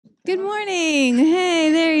Good morning.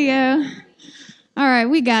 Hey, there you go. All right,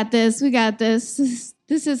 we got this. This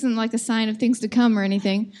isn't like a sign of things to come or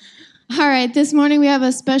anything. All right, this morning we have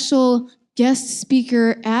a special guest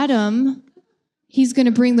speaker, Adam. He's going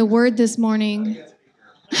to bring the word this morning.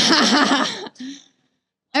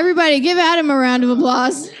 Everybody, give Adam a round of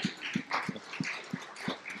applause.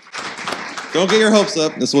 Don't get your hopes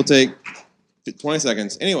up. This will take 20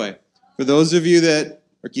 seconds. Anyway, for those of you that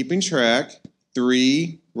are keeping track,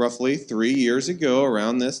 roughly 3 years ago,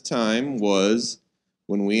 around this time, was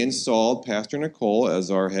when we installed Pastor Nicole as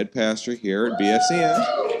our head pastor here at BFCN.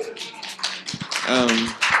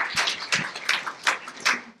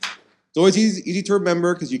 It's always easy to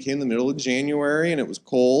remember because you came in the middle of January and it was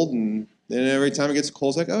cold, and then every time it gets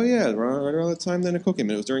cold, it's like, oh yeah, right around the time then Nicole came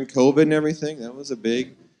in. It was during COVID and everything. That was a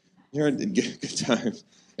big, good time.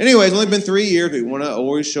 Anyway, it's only been 3 years. We want to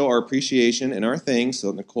always show our appreciation and our thanks.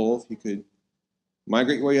 So Nicole, if you could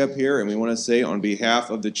migrate your way up here, and we want to say on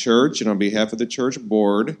behalf of the church and on behalf of the church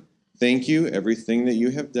board, thank you, everything that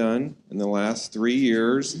you have done in the last 3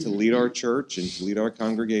 years to lead our church and to lead our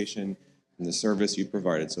congregation in the service you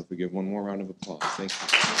provided. So if we give one more round of applause, thank you.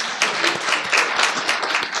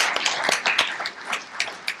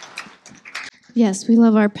 Yes, we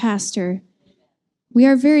love our pastor. We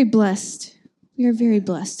are very blessed. We are very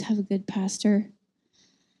blessed to have a good pastor.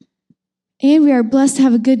 And we are blessed to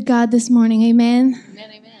have a good God this morning. Amen?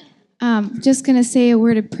 Amen. Just going to say a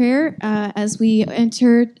word of prayer as we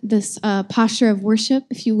enter this posture of worship.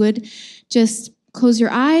 If you would just close your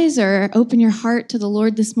eyes or open your heart to the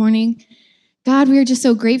Lord this morning. God, we are just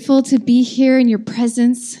so grateful to be here in your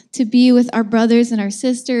presence, to be with our brothers and our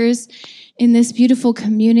sisters in this beautiful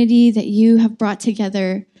community that you have brought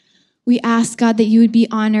together. We ask, God, that you would be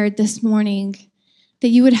honored this morning, that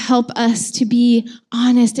you would help us to be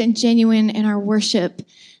honest and genuine in our worship,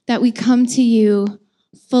 that we come to you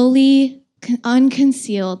fully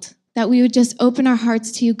unconcealed, that we would just open our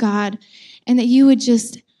hearts to you, God, and that you would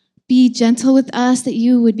just be gentle with us, that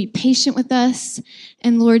you would be patient with us,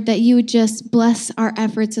 and Lord, that you would just bless our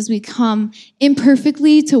efforts as we come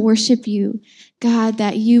imperfectly to worship you. God,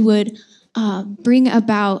 that you would bring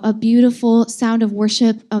about a beautiful sound of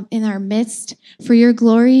worship in our midst for your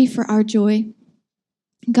glory, for our joy.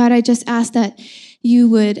 God, I just ask that you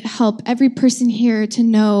would help every person here to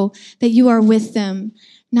know that you are with them,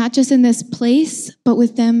 not just in this place, but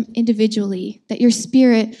with them individually, that your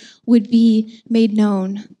spirit would be made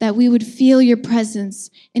known, that we would feel your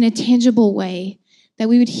presence in a tangible way, that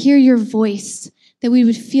we would hear your voice, that we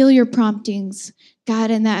would feel your promptings,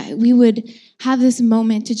 God, and that we would have this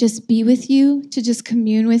moment to just be with you, to just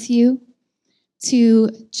commune with you,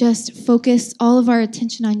 to just focus all of our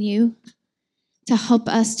attention on you, to help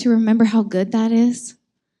us to remember how good that is.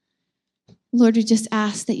 Lord, we just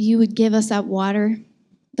ask that you would give us that water,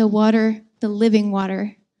 the living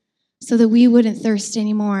water, so that we wouldn't thirst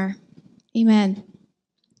anymore. Amen.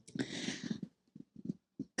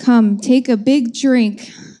 Come, take a big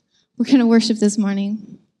drink. We're going to worship this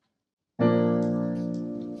morning. You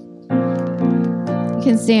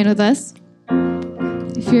can stand with us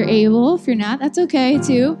if you're able. If you're not, that's okay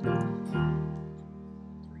too.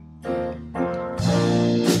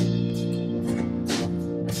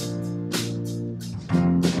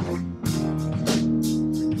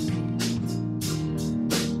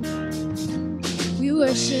 We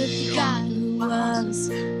worship the God who was.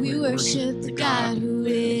 We worship the God who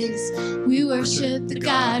is. We worship the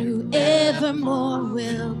God who evermore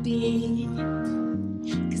will be.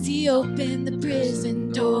 'Cause he opened the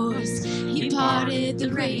prison doors. He parted the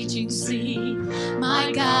raging sea.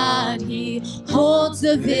 My God, he holds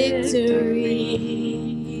the victory.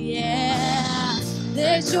 Yeah.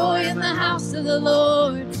 There's joy in the house of the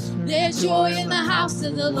Lord. There's joy in the house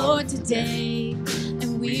of the Lord today.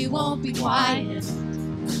 And we won't be quiet.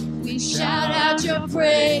 We shout out your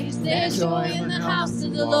praise. There's joy in the house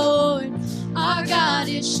of the Lord. Our God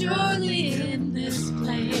is surely in this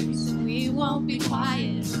place. And we won't be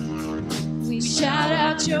quiet. We shout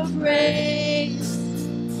out your praise.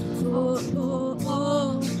 Oh, oh,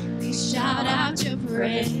 oh. We shout out your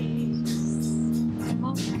praise.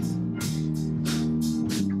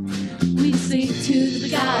 We sing to the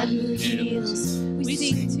God who heals. We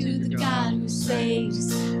sing to the God who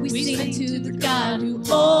saves. We sing to the God who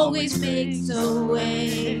always makes a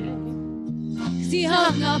way. 'Cause he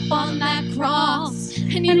hung up on that cross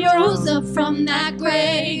and he rose up from that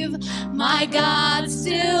grave. My God,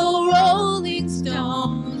 still rolling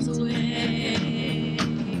stones away.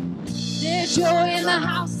 There's joy in the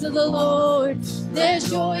house of the Lord. There's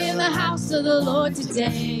joy in the house of the Lord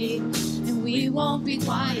today. And we won't be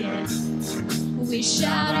quiet. we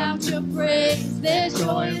shout out your praise. There's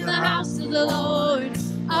joy in the house of the Lord.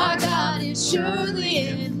 Our God is surely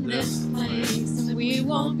in this place, and we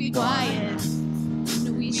won't be quiet.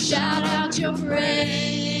 No, we shout out your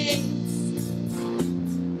praise.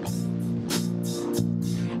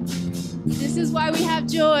 This is why we have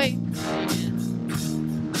joy.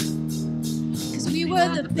 Because we were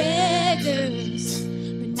the beggars,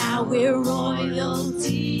 but now we're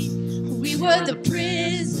royalty. We were the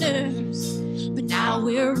prisoners, but now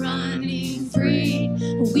we're running free.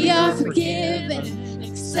 We are forgiven,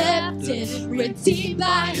 accepted, redeemed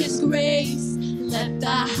by His grace. Let the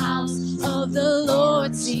house of the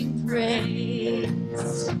Lord sing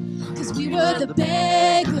praise. 'Cause we were the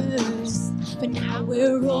beggars, but now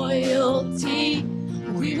we're royalty.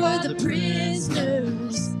 We were the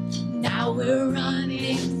prisoners, now we're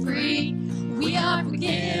running free. We are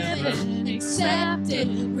forgiven, accepted,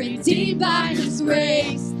 redeemed by His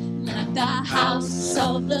grace. Let the house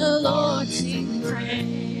of the Lord sing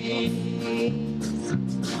praise.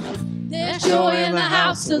 There's joy in the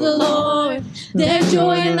house of the Lord. There's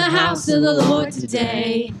joy in the house of the Lord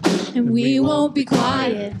today. And we won't be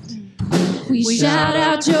quiet. We shout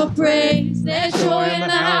out your praise. There's joy in the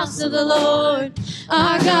house of the Lord.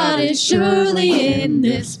 Our God is surely in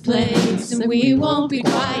this place. And we won't be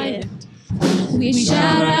quiet. We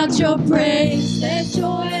shout out your praise. There's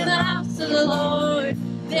joy in the house of the Lord.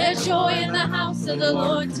 There's joy in the house of the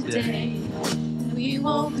Lord today. And we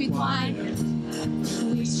won't be quiet.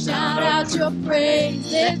 We shout out your praise.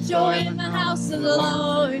 There's joy in the house of the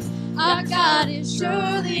Lord. Our God is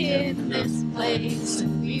surely in this place.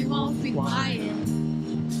 And we won't be quiet.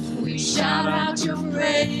 We shout out your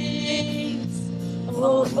praise.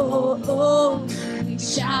 Oh, oh, oh. We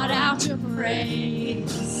shout out your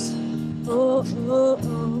praise. Oh, oh,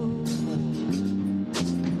 oh.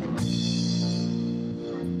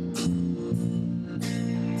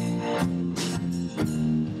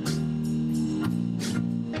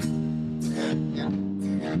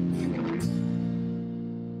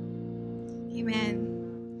 Amen.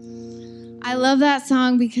 I love that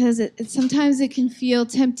song because sometimes it can feel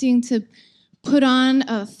tempting to put on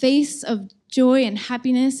a face of joy and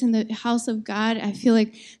happiness in the house of God. I feel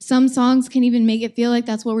like some songs can even make it feel like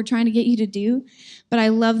that's what we're trying to get you to do. But I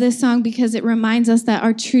love this song because it reminds us that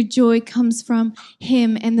our true joy comes from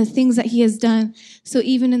Him and the things that He has done. So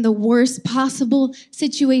even in the worst possible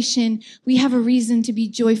situation, we have a reason to be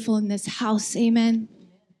joyful in this house. Amen.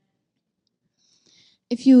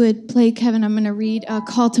 If you would play, Kevin, I'm going to read a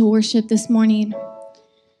call to worship this morning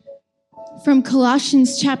from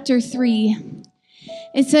Colossians chapter 3.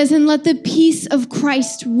 It says, "And let the peace of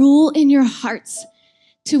Christ rule in your hearts,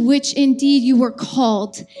 to which indeed you were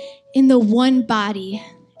called in the one body,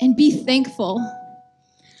 and be thankful.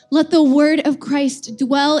 Let the word of Christ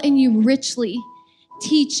dwell in you richly.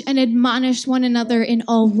 Teach and admonish one another in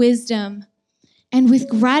all wisdom, and with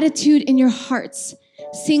gratitude in your hearts,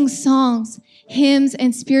 sing songs, hymns,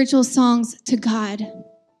 and spiritual songs to God.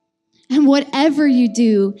 And whatever you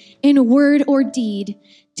do, in word or deed,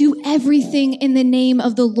 do everything in the name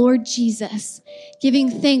of the Lord Jesus, giving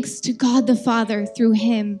thanks to God the Father through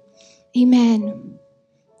Him. Amen."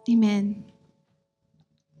 Amen.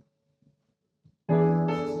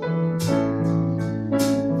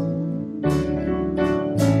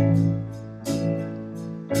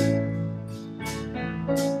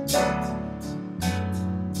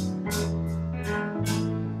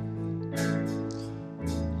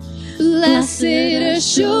 Blessed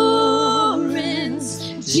assurance,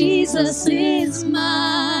 Jesus is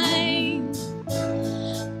mine.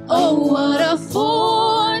 Oh, what a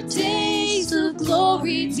foretaste of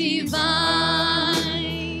glory divine.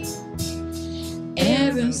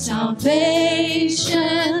 Heir of salvation,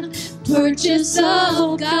 purchase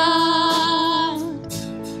of God,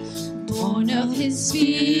 born of His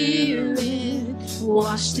Spirit,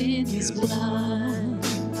 washed in His blood.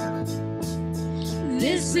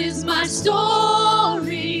 This is my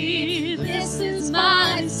story, this is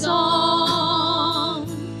my song,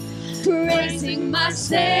 praising my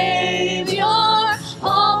Savior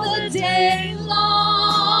all the day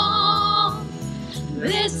long.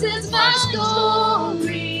 This is my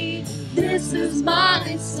story, this is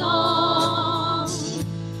my song,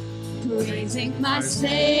 praising my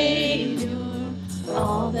Savior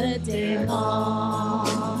all the day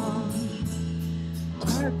long.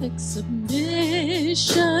 Perfect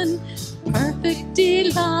submission, perfect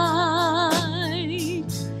delight.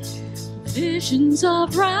 Visions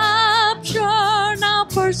of rapture now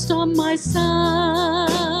burst on my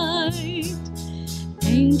sight.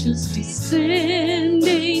 Angels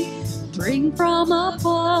descending, bring from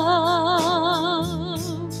above.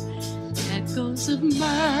 Echoes Songs of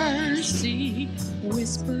mercy,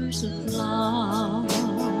 whispers of love.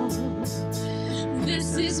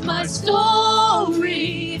 This is my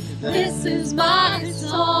story, this is my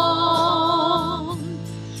song,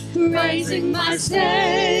 praising my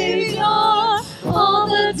Savior all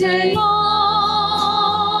the day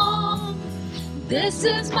long. This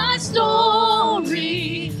is my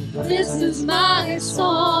story, this is my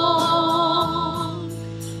song,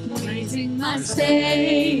 praising my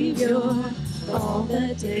Savior all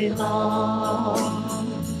the day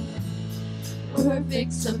long.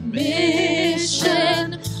 Perfect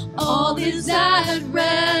submission, all is at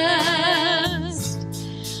rest.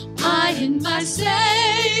 I in my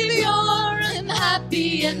Savior am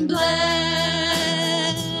happy and blessed.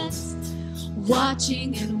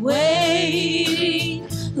 Watching and waiting,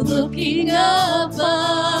 looking above,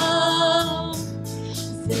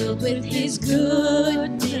 filled with His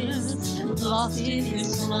goodness and lost in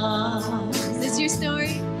His love. Is this your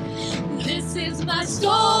story? This is my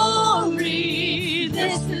story,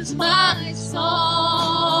 this is my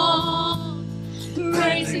song,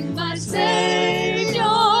 praising my Savior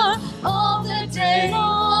all the day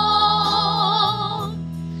long.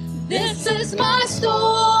 This is my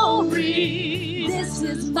story, this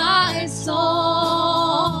is my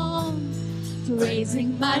song,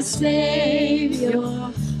 praising my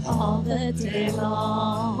Savior all the day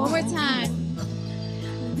long. One more time.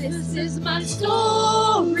 This is my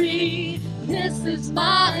story, this is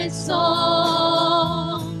my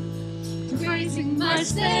song, praising my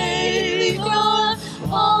Savior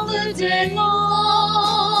all the day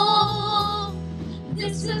long.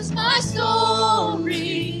 This is my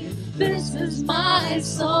story, this is my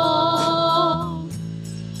song,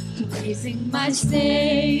 praising my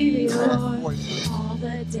Savior all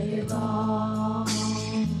the day long.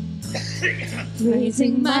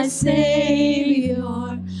 Praising my Savior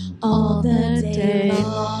all the day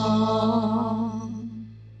long.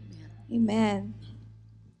 Amen.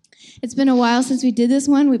 It's been a while since we did this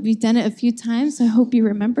one. We've done it a few times, so I hope you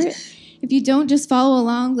remember it. If you don't, just follow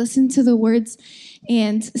along, listen to the words,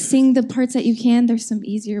 and sing the parts that you can. There's some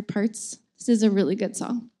easier parts. This is a really good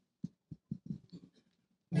song.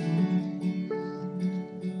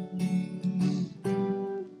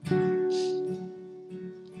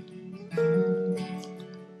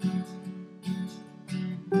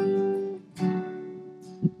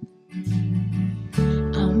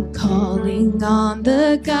 Calling on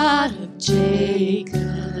the God of Jacob,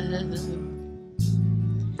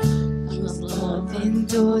 whose love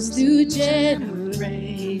endures through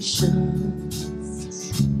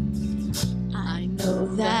generations. I know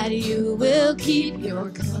that you will keep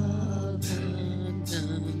your covenant.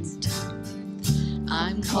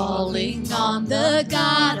 I'm calling on the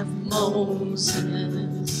God of Moses,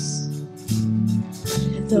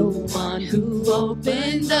 the one who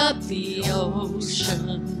opened up the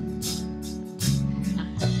ocean.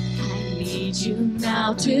 Need you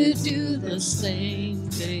now to do the same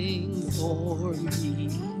thing for me.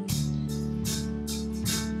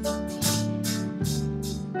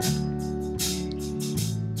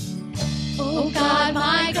 Oh God,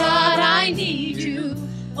 my God, I need you.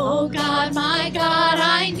 Oh God, my God,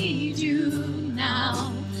 I need you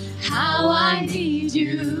now. How I need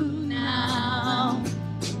you now.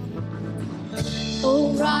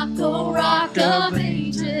 Oh rock of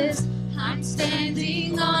ages, I'm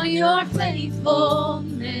standing on your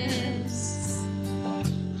faithfulness,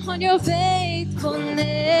 on your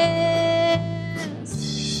faithfulness.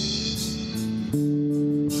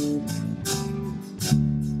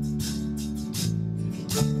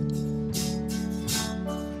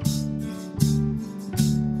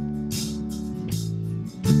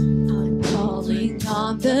 I'm calling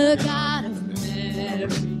on the God of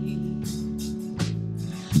Mary,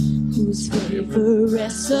 whose favor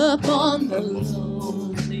rests upon the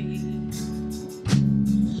lowly.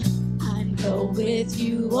 I know with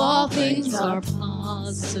you all things are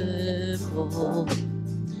possible.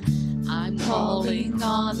 I'm calling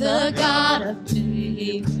on the God of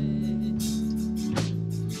David,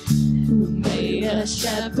 who made a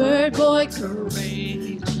shepherd boy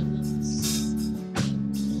courageous.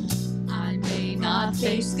 I may not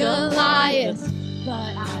face Goliath,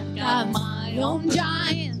 but I've got my own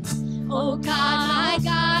giants. Oh God, my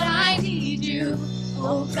God, I need you.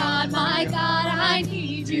 Oh God, my God, I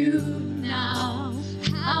need you now.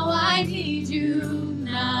 How I need you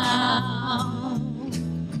now.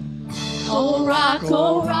 Oh rock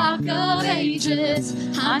of ages,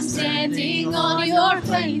 I'm standing on your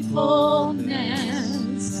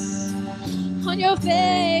faithfulness, on your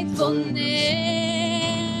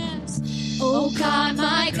faithfulness. Oh God,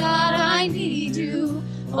 my God, I need you.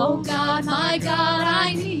 Oh God, my God,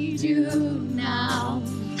 I need you now.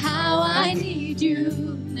 How I need you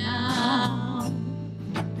now.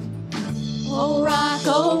 Oh rock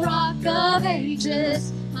of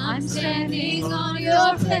ages, I'm standing on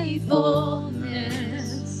your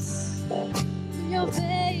faithfulness. Your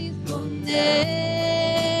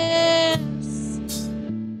faithfulness.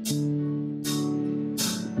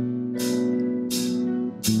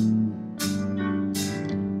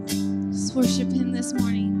 Just worship him this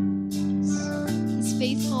morning. He's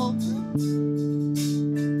faithful.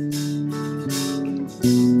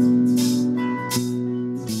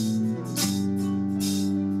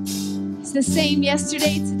 He's the same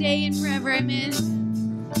yesterday, today, and forever. Amen.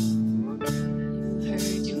 You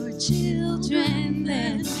heard your children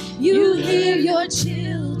then. You hear your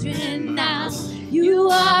children now. You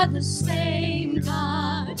are the same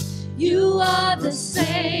God. You are the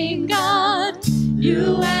same God.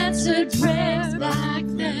 You answered prayers back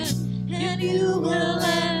then, and you will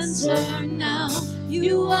answer now.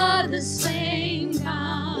 You are the same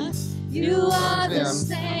God. You are the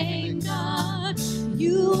same God.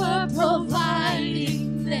 You were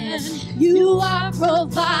providing then. You are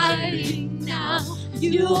providing now.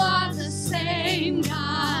 You are the same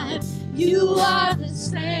God. You are the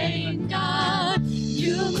same God.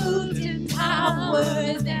 You moved in power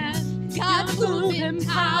then. God moved in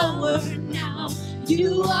power now.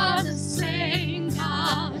 You are the same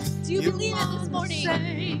God. Do you believe it this morning?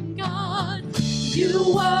 Same God.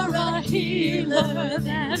 You were a healer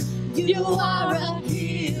then. You are a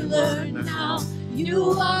healer now.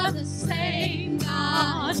 You are the same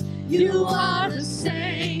God. You are the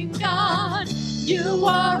same God. You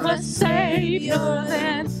are a Savior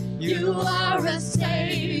then. You are a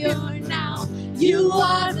Savior now. You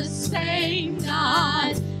are the same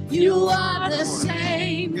God. You are the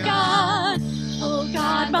same God. Oh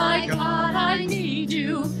God, my God, I need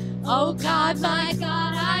you. Oh God, my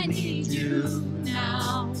God, I need you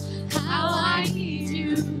now. How I need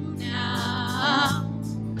you now.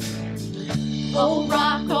 Oh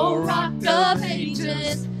rock of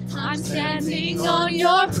ages, I'm standing on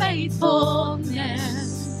your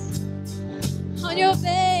faithfulness. On your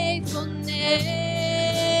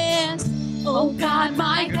faithfulness. Oh God,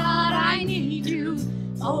 my God, I need you.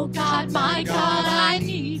 Oh God, my God, I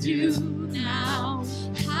need you now.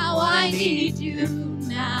 How I need you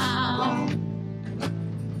now.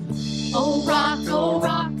 Oh rock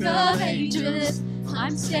of ages,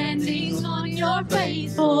 I'm standing on your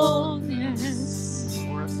faithfulness.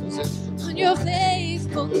 On your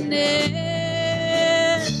faithfulness.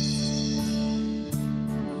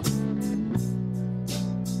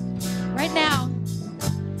 Right now,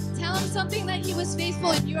 tell him something that he was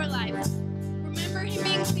faithful in your life. Remember him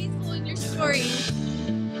being faithful in your story.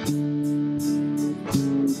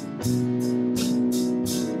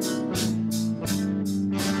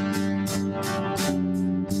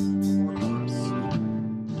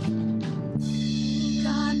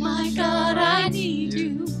 God, my God, I need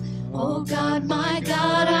you. Oh God, my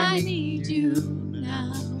God, I need you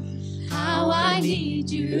now. How I need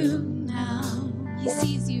you now. He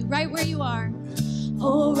sees you right where you are.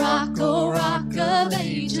 Oh rock of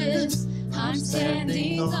ages, I'm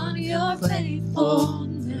standing on your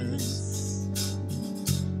faithfulness.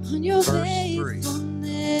 On your Verse 3.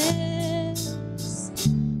 faithfulness.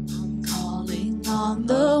 I'm calling on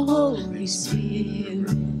the Holy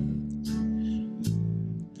Spirit.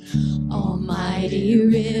 Almighty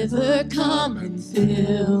river, come and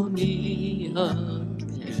fill me up.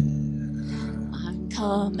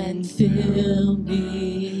 Come and fill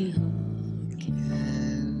me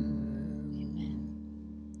again.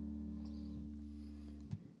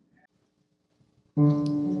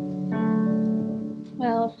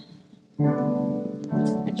 Well,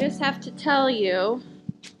 I just have to tell you,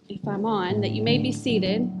 if I'm on, that you may be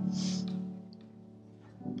seated.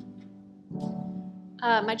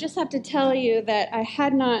 I just have to tell you that I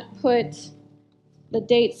had not put the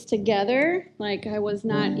dates together. Like, I was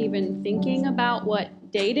not even thinking about what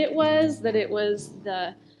date it was, that it was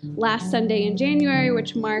the last Sunday in January,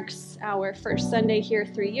 which marks our first Sunday here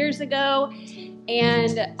 3 years ago.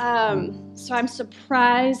 And so I'm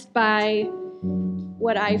surprised by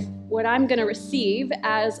what I'm going to receive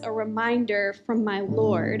as a reminder from my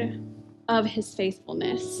Lord of his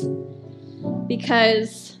faithfulness.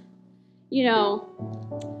 Because, you know,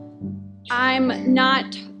 I'm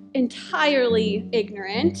not entirely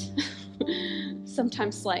ignorant,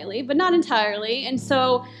 sometimes slightly, but not entirely. And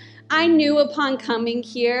so I knew upon coming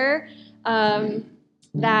here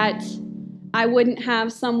that I wouldn't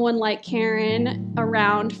have someone like Karen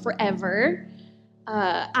around forever.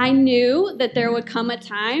 I knew that there would come a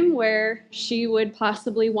time where she would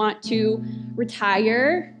possibly want to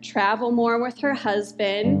retire, travel more with her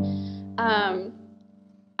husband.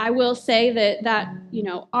 I will say that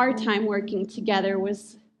our time working together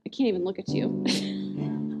was, I can't even look at you.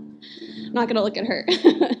 I'm not going to look at her.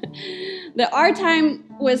 That our time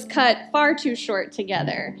was cut far too short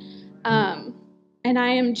together. And I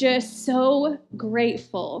am just so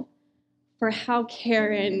grateful for how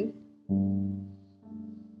Karen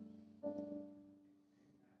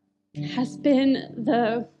has been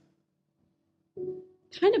the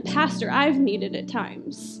kind of pastor I've needed at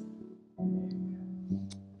times.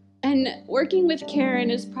 And working with Karen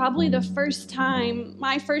is probably the first time,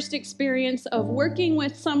 my first experience of working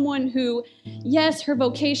with someone who, yes, her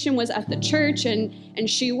vocation was at the church and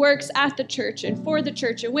she works at the church and for the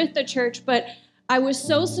church and with the church, but I was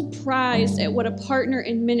so surprised at what a partner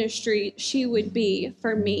in ministry she would be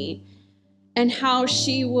for me and how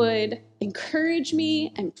she would encourage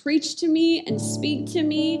me and preach to me and speak to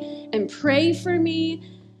me and pray for me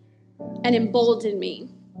and embolden me.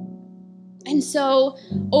 And so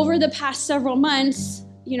over the past several months,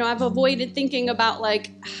 I've avoided thinking about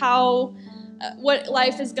how, what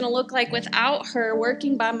life is going to look like without her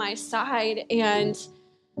working by my side. And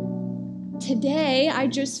today I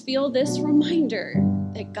just feel this reminder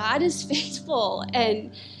that God is faithful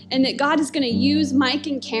and that God is going to use Mike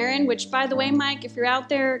and Karen, which, by the way, Mike, if you're out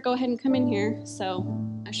there, go ahead and come in here. So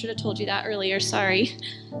I should have told you that earlier, sorry.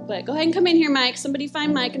 But go ahead and come in here, Mike. Somebody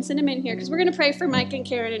find Mike and send him in here because we're going to pray for Mike and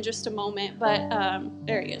Karen in just a moment. But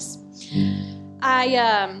there he is.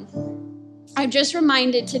 I'm just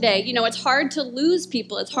reminded today, it's hard to lose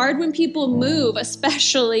people. It's hard when people move,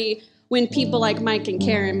 especially when people like Mike and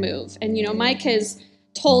Karen move. And, Mike has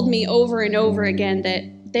told me over and over again that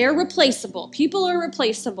they're replaceable. People are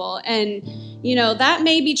replaceable. And, that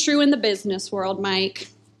may be true in the business world, Mike.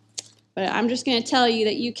 But I'm just going to tell you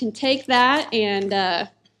that you can take that and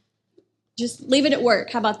just leave it at work.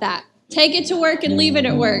 How about that? Take it to work and leave it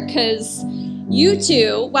at work, because you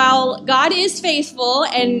two, while God is faithful,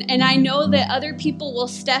 and I know that other people will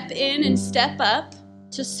step in and step up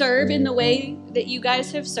to serve in the way that you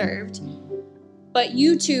guys have served, but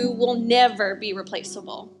you two will never be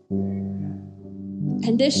replaceable.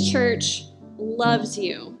 And this church loves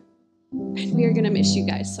you, and we are going to miss you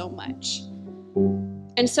guys so much.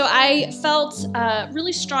 And so I felt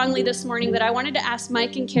really strongly this morning that I wanted to ask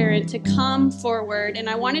Mike and Karen to come forward, and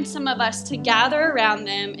I wanted some of us to gather around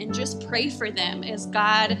them and just pray for them as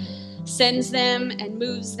God sends them and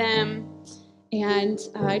moves them. And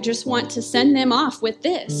I just want to send them off with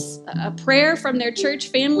this, a prayer from their church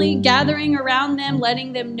family, gathering around them,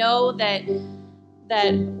 letting them know that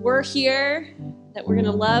we're here, that we're going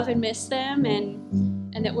to love and miss them,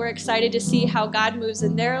 and that we're excited to see how God moves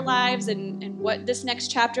in their lives and what this next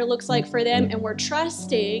chapter looks like for them. And we're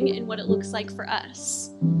trusting in what it looks like for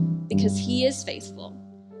us, because He is faithful.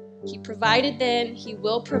 He provided then, He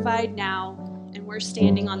will provide now, and we're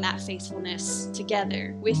standing on that faithfulness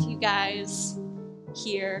together with you guys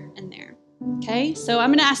here and there. Okay, so I'm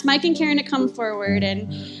going to ask Mike and Karen to come forward,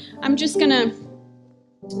 and I'm just going to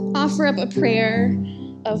offer up a prayer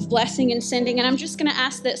of blessing and sending, and I'm just going to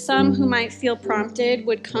ask that some who might feel prompted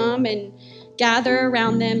would come and gather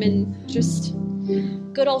around them and just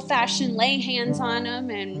good old-fashioned lay hands on them,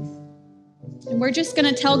 and we're just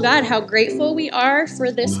going to tell God how grateful we are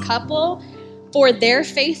for this couple, for their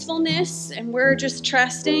faithfulness, and we're just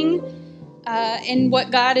trusting in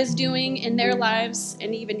what God is doing in their lives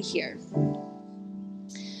and even here.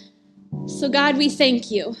 So God, we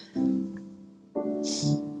thank you.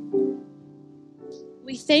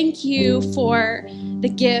 We thank you for the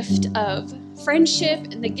gift of friendship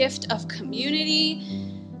and the gift of community.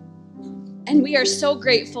 And we are so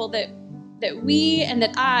grateful that we and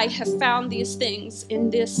that I have found these things in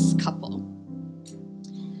this couple.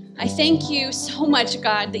 I thank you so much,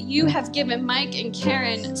 God, that you have given Mike and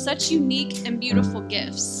Karen such unique and beautiful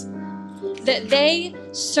gifts, that they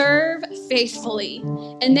serve faithfully.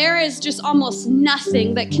 And there is just almost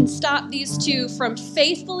nothing that can stop these two from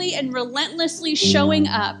faithfully and relentlessly showing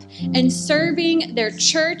up and serving their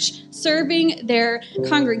church, serving their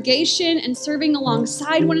congregation, and serving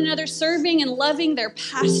alongside one another, serving and loving their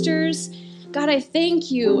pastors. God, I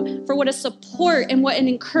thank you for what a support and what an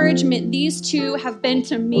encouragement these two have been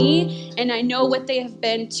to me, and I know what they have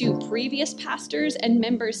been to previous pastors and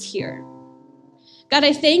members here. God,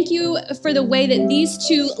 I thank you for the way that these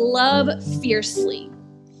two love fiercely.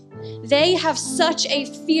 They have such a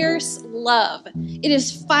fierce love. It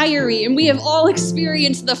is fiery, and we have all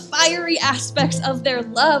experienced the fiery aspects of their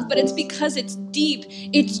love, but it's because it's deep,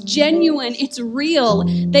 it's genuine, it's real.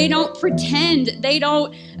 They don't pretend, they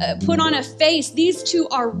don't put on a face. These two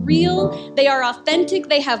are real, they are authentic,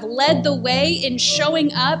 they have led the way in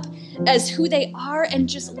showing up as who they are and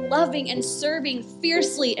just loving and serving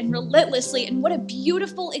fiercely and relentlessly. And what a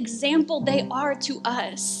beautiful example they are to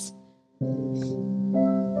us.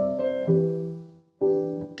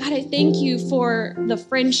 God, I thank you for the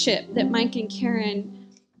friendship that Mike and Karen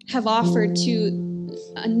have offered to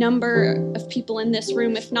a number of people in this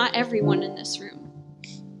room, if not everyone in this room.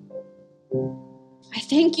 I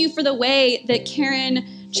thank you for the way that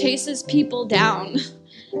Karen chases people down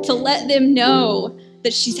to let them know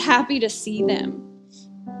that she's happy to see them.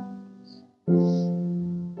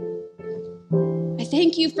 I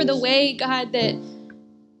thank you for the way, God,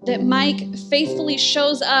 that Mike faithfully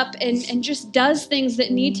shows up and just does things that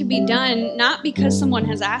need to be done, not because someone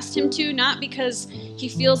has asked him to, not because he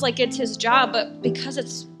feels like it's his job, but because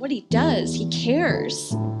it's what he does. He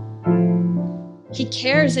cares. He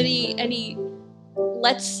cares, and he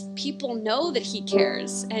lets people know that he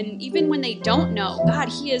cares. And even when they don't know, God,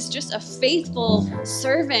 he is just a faithful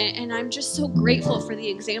servant, and I'm just so grateful for the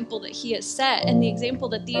example that he has set and the example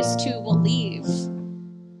that these two will leave.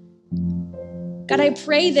 God, I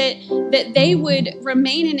pray that they would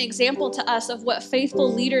remain an example to us of what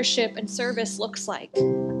faithful leadership and service looks like.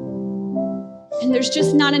 And there's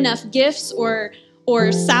just not enough gifts or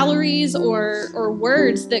salaries or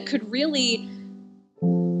words that could really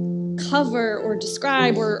cover or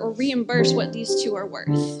describe or reimburse what these two are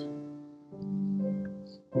worth.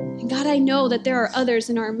 And God, I know that there are others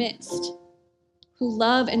in our midst who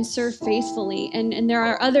love and serve faithfully, and there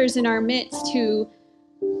are others in our midst who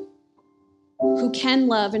can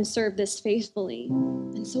love and serve this faithfully.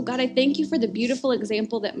 And so, God, I thank you for the beautiful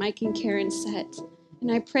example that Mike and Karen set.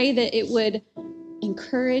 And I pray that it would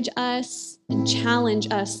encourage us and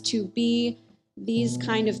challenge us to be these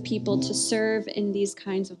kind of people, to serve in these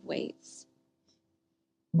kinds of ways.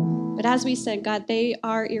 But as we said, God, they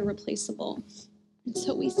are irreplaceable. And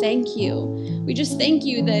so we thank you. We just thank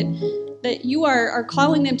you that you are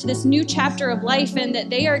calling them to this new chapter of life, and that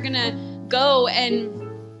they are going to go and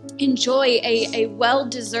enjoy a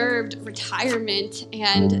well-deserved retirement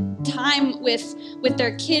and time with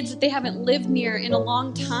their kids that they haven't lived near in a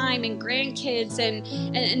long time, and grandkids,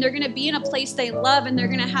 and they're going to be in a place they love, and they're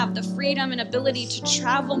going to have the freedom and ability to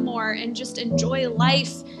travel more and just enjoy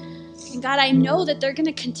life. And God, I know that they're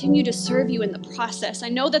going to continue to serve you in the process. I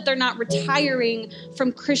know that they're not retiring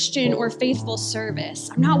from Christian or faithful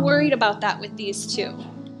service. I'm not worried about that with these two.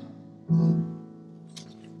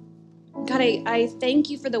 God, I thank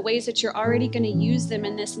you for the ways that you're already going to use them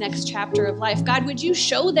in this next chapter of life. God, would you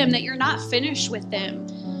show them that you're not finished with them?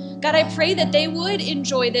 God, I pray that they would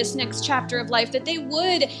enjoy this next chapter of life, that they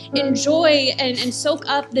would enjoy and soak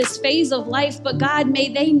up this phase of life. But God, may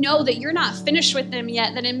they know that you're not finished with them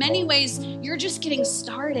yet, that in many ways you're just getting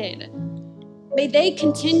started. May they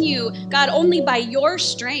continue, God, only by your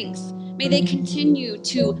strength. May they continue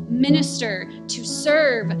to minister, to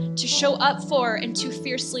serve, to show up for, and to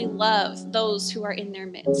fiercely love those who are in their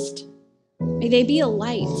midst. May they be a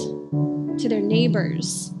light to their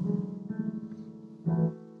neighbors.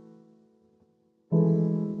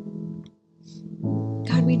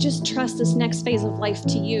 God, we just trust this next phase of life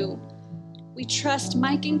to you. We trust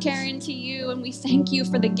Mike and Karen to you, and we thank you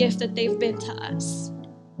for the gift that they've been to us.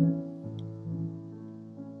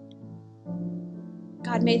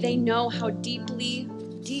 God, may they know how deeply,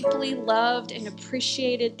 deeply loved and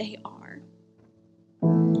appreciated they are.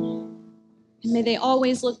 And may they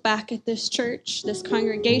always look back at this church, this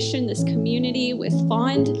congregation, this community with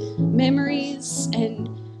fond memories, and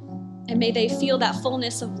may they feel that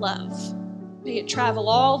fullness of love. May it travel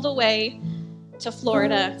all the way to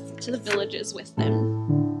Florida, to the villages with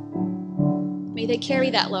them. May they carry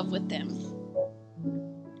that love with them.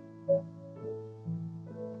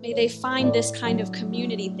 May they find this kind of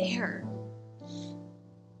community there.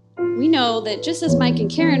 We know that just as Mike and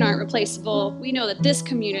Karen aren't replaceable, we know that this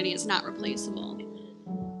community is not replaceable.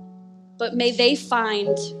 But may they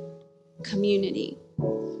find community.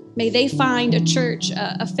 May they find a church,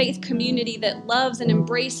 a faith community that loves and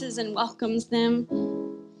embraces and welcomes them.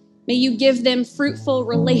 May you give them fruitful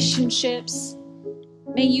relationships.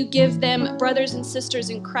 May you give them brothers and sisters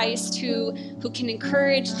in Christ who can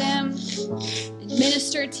encourage them and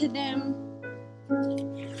minister to them.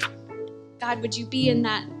 God, would you be in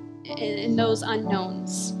those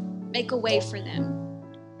unknowns? Make a way for them.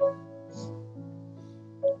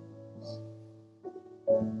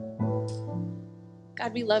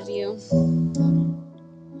 God, we love you.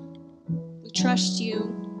 We trust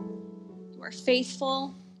you. You are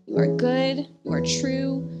faithful. You are good. You are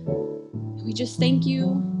true. And we just thank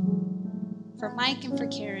you for Mike and for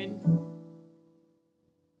Karen.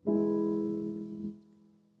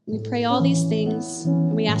 We pray all these things,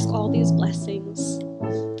 and we ask all these blessings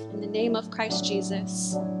in the name of Christ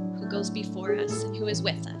Jesus, who goes before us and who is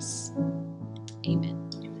with us. Amen.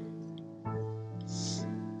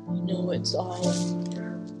 I know it's all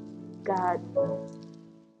God.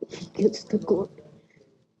 He gets the glory.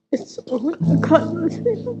 It's only because of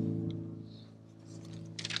him.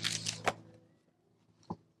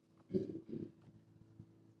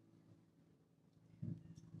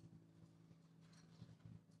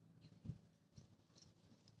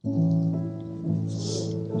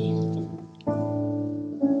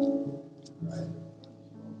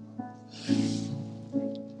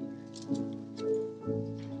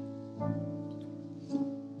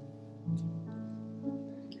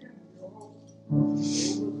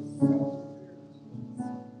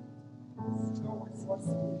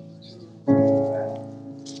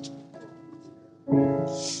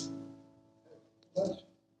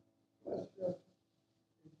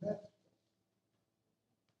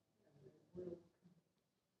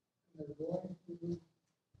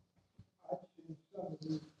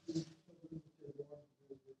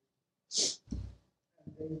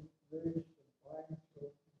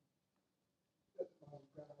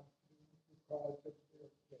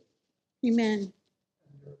 Amen.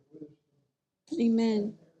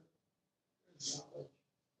 Amen.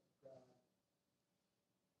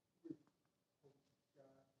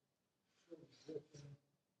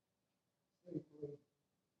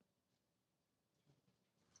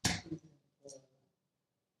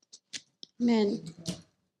 Amen.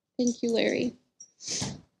 Thank you, Larry.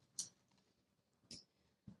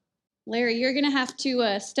 Larry, you're going to have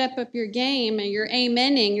to step up your game and your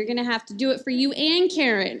amening. You're going to have to do it for you and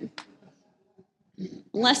Karen.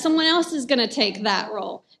 Unless someone else is going to take that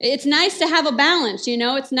role. It's nice to have a balance, you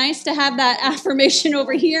know. It's nice to have that affirmation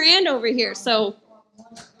over here and over here. So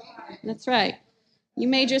that's right. You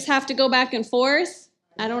may just have to go back and forth.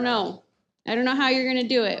 I don't know. I don't know how you're going to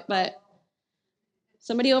do it, but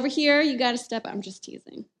somebody over here, you got to step up. I'm just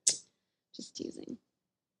teasing. Just teasing.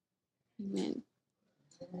 Amen.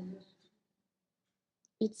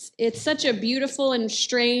 It's such a beautiful and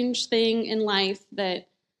strange thing in life that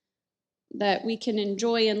we can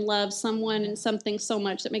enjoy and love someone and something so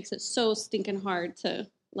much that makes it so stinking hard to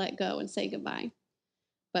let go and say goodbye.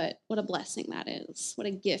 But what a blessing that is. What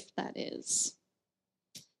a gift that is.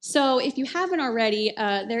 So if you haven't already,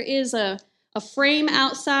 there is a frame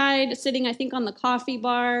outside sitting, I think, on the coffee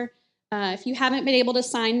bar. If you haven't been able to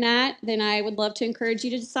sign that, then I would love to encourage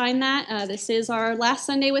you to sign that. This is our last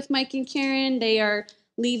Sunday with Mike and Karen. They are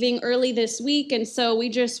leaving early this week, and so we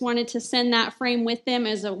just wanted to send that frame with them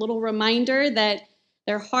as a little reminder that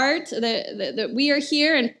their heart, that we are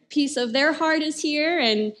here, and piece of their heart is here,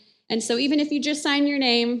 and so even if you just sign your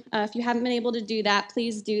name, if you haven't been able to do that,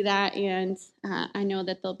 please do that, and I know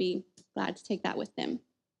that they'll be glad to take that with them.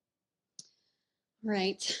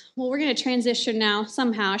 Right. Well, we're going to transition now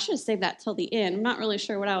somehow. I should have saved that till the end. I'm not really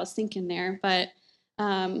sure what I was thinking there, but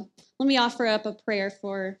let me offer up a prayer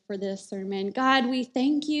for this sermon. God, we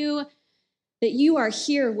thank you that you are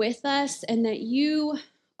here with us and that you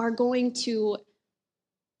are going to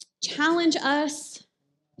challenge us.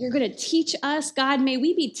 You're going to teach us. God, may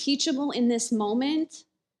we be teachable in this moment.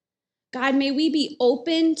 God, may we be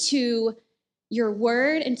open to your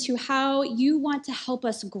word and to how you want to help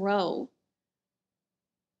us grow.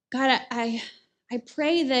 God, I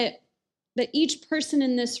pray that each person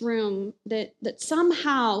in this room, that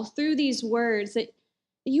somehow through these words, that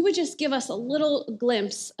you would just give us a little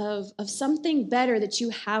glimpse of something better that you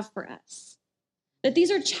have for us. That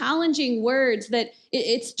these are challenging words, that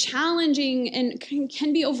it's challenging and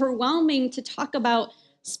can be overwhelming to talk about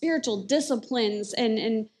spiritual disciplines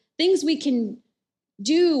and things we can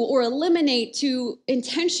do or eliminate to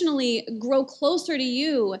intentionally grow closer to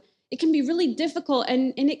you. It can be really difficult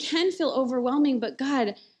and it can feel overwhelming, but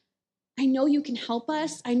God, I know you can help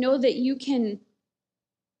us. I know that you can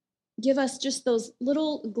give us just those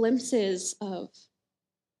little glimpses of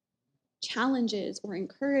challenges or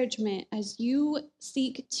encouragement as you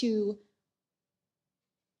seek to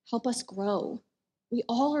help us grow. We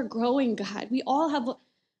all are growing, God. We all have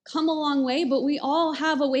come a long way, but we all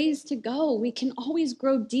have a ways to go. We can always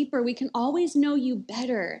grow deeper. We can always know you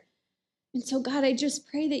better. And so, God, I just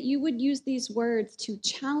pray that you would use these words to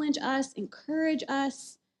challenge us, encourage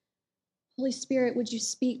us. Holy Spirit, would you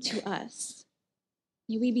speak to us?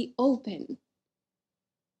 May we be open.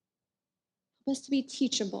 Help us to be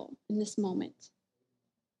teachable in this moment.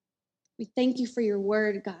 We thank you for your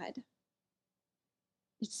word, God.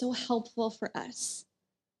 It's so helpful for us.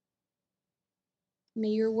 May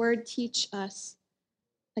your word teach us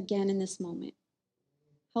again in this moment.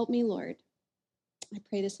 Help me, Lord. I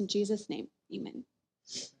pray this in Jesus' name. Amen.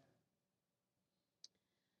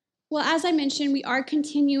 Well, as I mentioned, we are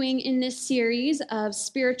continuing in this series of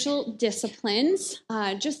spiritual disciplines.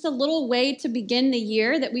 Just a little way to begin the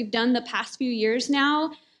year that we've done the past few years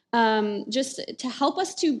now, just to help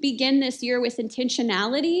us to begin this year with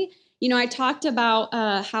intentionality. You know, I talked about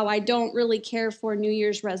how I don't really care for New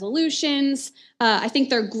Year's resolutions. I think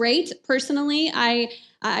they're great. Personally,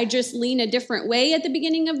 I just lean a different way at the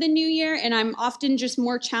beginning of the new year, and I'm often just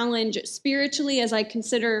more challenged spiritually as I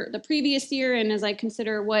consider the previous year and as I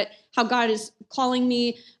consider how God is calling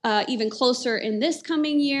me even closer in this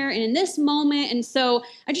coming year and in this moment. And so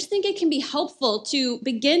I just think it can be helpful to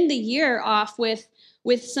begin the year off with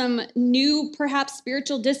some new, perhaps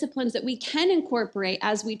spiritual disciplines that we can incorporate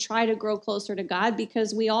as we try to grow closer to God,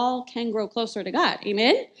 because we all can grow closer to God.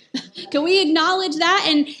 Amen? Can we acknowledge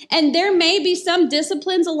that? And there may be some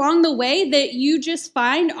disciplines along the way that you just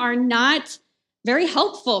find are not very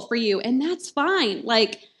helpful for you, and that's fine.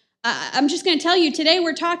 Like, I'm just going to tell you, today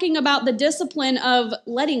we're talking about the discipline of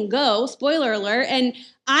letting go, spoiler alert, and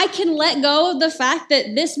I can let go of the fact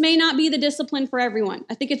that this may not be the discipline for everyone.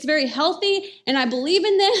 I think it's very healthy, and I believe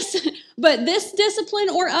in this, but this discipline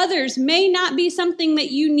or others may not be something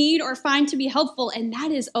that you need or find to be helpful, and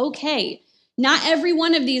that is okay. Not every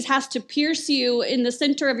one of these has to pierce you in the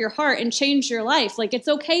center of your heart and change your life. Like, it's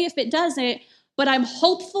okay if it doesn't, but I'm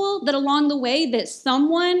hopeful that along the way that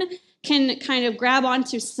someone can kind of grab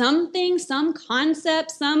onto something, some concept,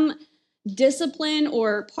 some discipline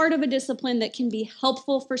or part of a discipline that can be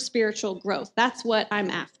helpful for spiritual growth. That's what I'm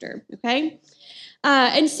after, okay?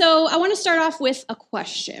 And so I want to start off with a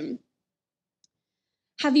question.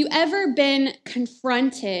 Have you ever been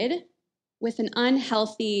confronted with an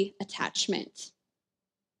unhealthy attachment?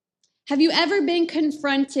 Have you ever been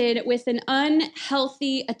confronted with an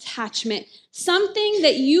unhealthy attachment? Something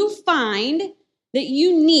that you find that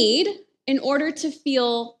you need in order to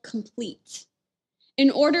feel complete,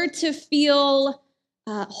 in order to feel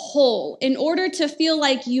whole, in order to feel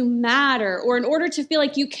like you matter, or in order to feel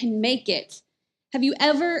like you can make it. Have you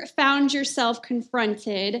ever found yourself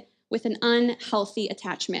confronted with an unhealthy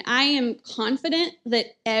attachment? I am confident that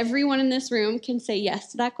everyone in this room can say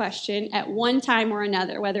yes to that question at one time or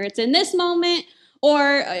another, whether it's in this moment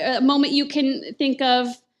or a moment you can think of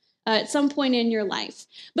at some point in your life.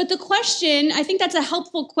 But the question, I think that's a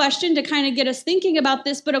helpful question to kind of get us thinking about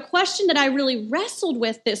this, but a question that I really wrestled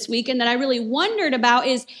with this week and that I really wondered about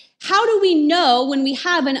is, how do we know when we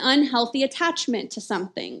have an unhealthy attachment to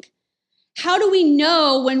something? How do we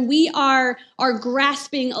know when we are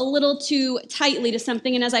grasping a little too tightly to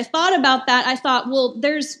something? And as I thought about that, I thought, well,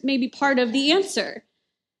 there's maybe part of the answer.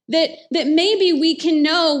 That maybe we can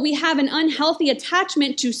know we have an unhealthy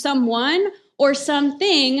attachment to someone or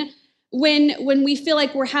something when we feel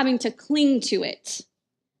like we're having to cling to it,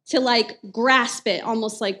 to like grasp it,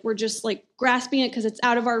 almost like we're just like grasping it because it's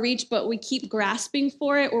out of our reach, but we keep grasping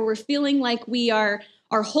for it, or we're feeling like we are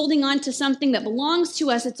holding on to something that belongs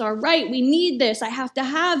to us. It's our right. We need this. I have to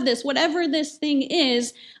have this. Whatever this thing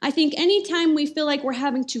is, I think anytime we feel like we're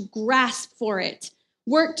having to grasp for it,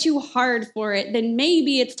 work too hard for it, then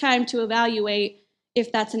maybe it's time to evaluate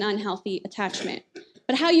if that's an unhealthy attachment.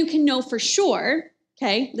 But how you can know for sure,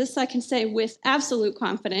 okay, this I can say with absolute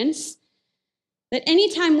confidence, that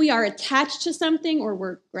anytime we are attached to something, or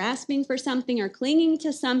we're grasping for something or clinging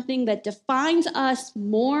to something that defines us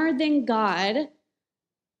more than God,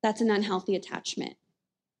 that's an unhealthy attachment.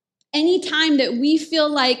 Anytime that we feel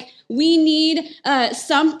like we need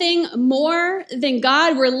something more than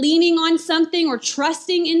God, we're leaning on something or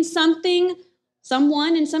trusting in something,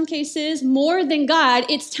 someone in some cases, more than God,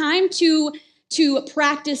 it's time to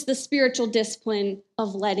practice the spiritual discipline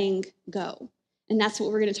of letting go. And that's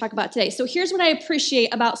what we're going to talk about today. So here's what I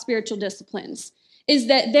appreciate about spiritual disciplines, is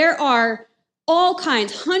that there are all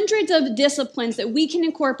kinds, hundreds of disciplines that we can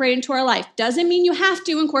incorporate into our life. Doesn't mean you have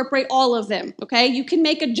to incorporate all of them, okay? You can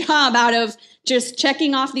make a job out of just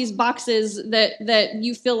checking off these boxes that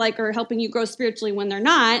you feel like are helping you grow spiritually when they're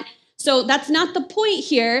not. So that's not the point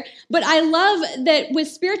here. But I love that with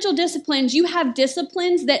spiritual disciplines, you have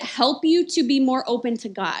disciplines that help you to be more open to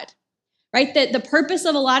God, right? That the purpose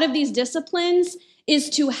of a lot of these disciplines is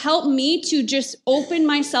to help me to just open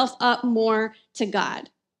myself up more to God.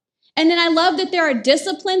 And then I love that there are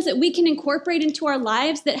disciplines that we can incorporate into our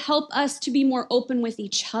lives that help us to be more open with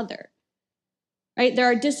each other. right? There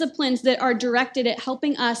are disciplines that are directed at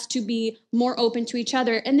helping us to be more open to each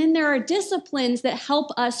other. And then there are disciplines that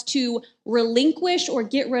help us to relinquish or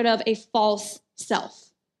get rid of a false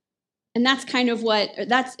self. And that's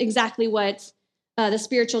exactly what the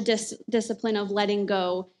spiritual discipline of letting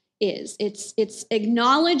go is. It's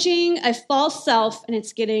acknowledging a false self and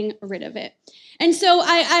it's getting rid of it. And so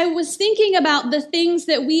I was thinking about the things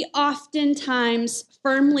that we oftentimes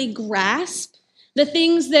firmly grasp, the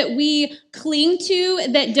things that we cling to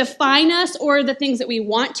that define us, or the things that we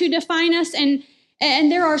want to define us. And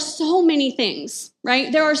there are so many things,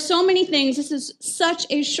 right? There are so many things. This is such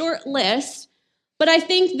a short list, but I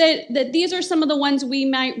think that these are some of the ones we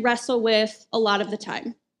might wrestle with a lot of the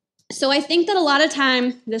time. So I think that a lot of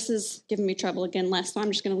time, this is giving me trouble again, Les, so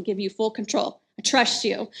I'm just going to give you full control. I trust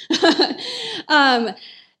you.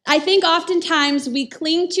 I think oftentimes we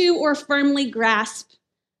cling to or firmly grasp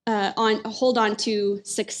hold on to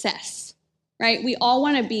success, right? We all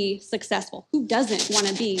want to be successful. Who doesn't want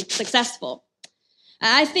to be successful?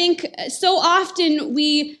 I think so often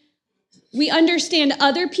we understand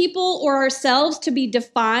other people or ourselves to be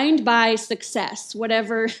defined by success,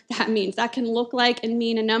 whatever that means. That can look like and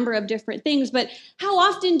mean a number of different things. But how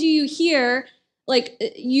often do you hear, like,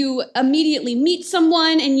 you immediately meet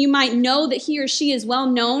someone and you might know that he or she is well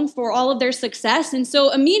known for all of their success. And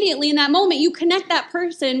so immediately in that moment, you connect that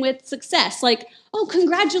person with success. Like, oh,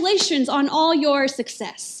 congratulations on all your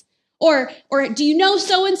success. Or do you know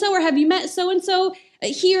so-and-so, or have you met so-and-so?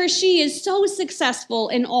 He or she is so successful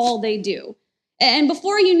in all they do. And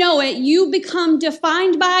before you know it, you become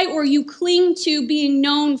defined by, or you cling to being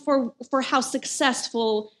known for how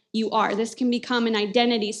successful you are. This can become an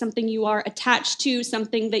identity, something you are attached to,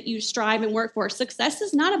 something that you strive and work for. Success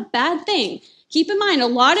is not a bad thing. Keep in mind, a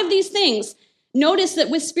lot of these things, notice that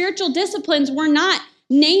with spiritual disciplines, we're not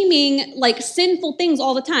naming like sinful things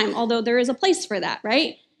all the time, although there is a place for that,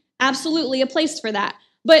 right? Absolutely a place for that.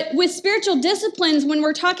 But with spiritual disciplines, when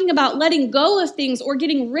we're talking about letting go of things or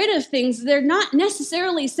getting rid of things, they're not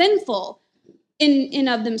necessarily sinful in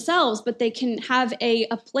of themselves, but they can have a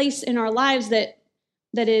place in our lives that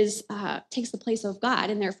is takes the place of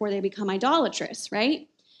God, and therefore they become idolatrous, right?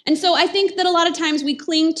 And so I think that a lot of times we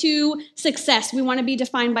cling to success. We want to be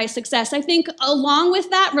defined by success. I think along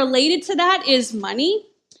with that, related to that, is money.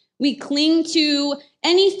 We cling to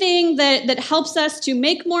anything that helps us to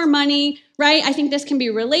make more money, right? I think this can be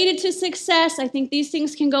related to success. I think these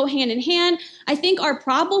things can go hand in hand. I think our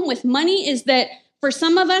problem with money is that for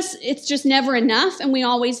some of us, it's just never enough and we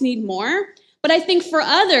always need more. But I think for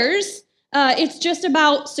others, it's just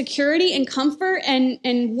about security and comfort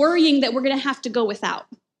and worrying that we're going to have to go without,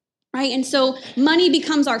 right? And so money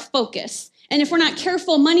becomes our focus. And if we're not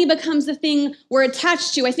careful, money becomes the thing we're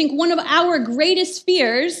attached to. I think one of our greatest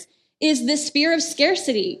fears is this fear of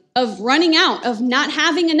scarcity, of running out, of not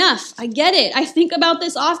having enough. I get it. I think about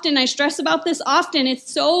this often. I stress about this often.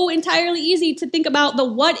 It's so entirely easy to think about the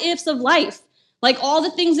what ifs of life, like all the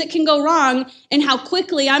things that can go wrong and how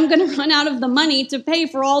quickly I'm going to run out of the money to pay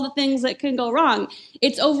for all the things that can go wrong.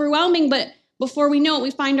 It's overwhelming, but before we know it, we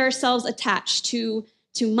find ourselves attached to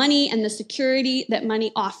money and the security that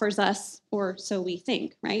money offers us, or so we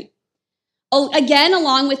think, right? Again,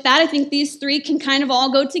 along with that, I think these three can kind of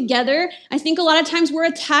all go together. I think a lot of times we're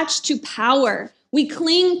attached to power. We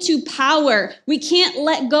cling to power. We can't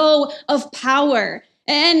let go of power.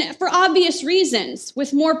 And for obvious reasons,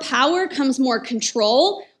 with more power comes more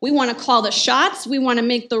control. We want to call the shots. We want to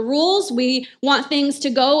make the rules. We want things to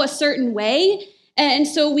go a certain way. And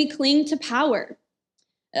so we cling to power.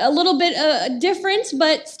 A little bit different,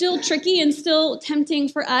 but still tricky and still tempting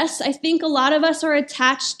for us. I think a lot of us are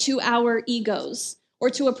attached to our egos or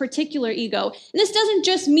to a particular ego. And this doesn't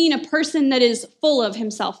just mean a person that is full of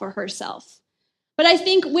himself or herself. But I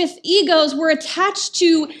think with egos, we're attached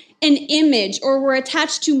to an image, or we're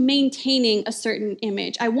attached to maintaining a certain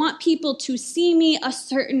image. I want people to see me a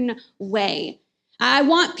certain way. I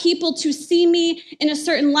want people to see me in a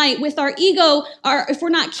certain light. With our ego, if we're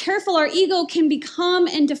not careful, our ego can become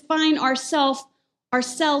and define our self-worth.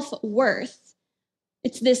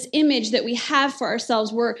 It's this image that we have for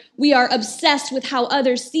ourselves where we are obsessed with how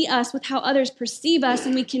others see us, with how others perceive us,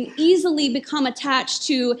 and we can easily become attached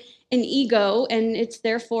to an ego, and it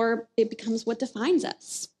becomes what defines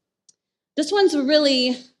us. This one's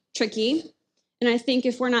really tricky, and I think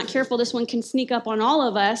if we're not careful, this one can sneak up on all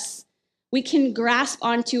of us. We can grasp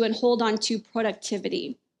onto and hold on to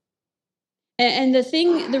productivity. And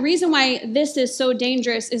the reason why this is so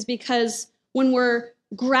dangerous is because when we're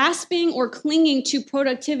grasping or clinging to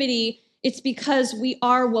productivity, it's because we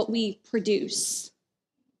are what we produce.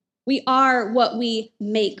 We are what we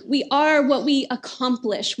make. We are what we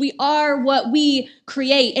accomplish. We are what we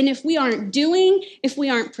create. And if we aren't doing, if we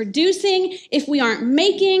aren't producing, if we aren't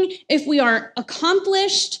making, if we aren't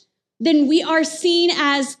accomplished, then we are seen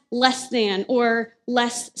as less than or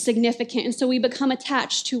less significant. And so we become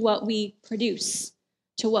attached to what we produce,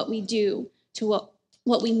 to what we do, to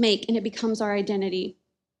what we make, and it becomes our identity.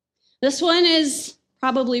 This one is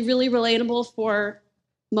probably really relatable for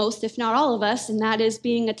most, if not all of us, and that is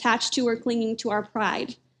being attached to or clinging to our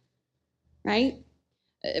pride, right?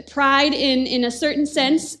 Pride in a certain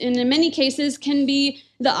sense, and in many cases, can be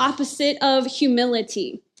the opposite of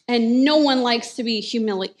humility. And no one likes to be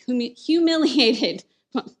humiliated.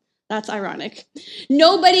 That's ironic.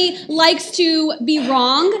 Nobody likes to be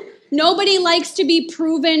wrong. Nobody likes to be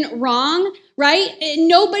proven wrong, right?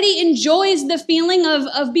 Nobody enjoys the feeling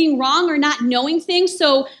of being wrong or not knowing things.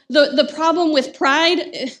 So the problem with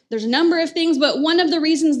pride, there's a number of things, but one of the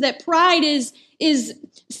reasons that pride is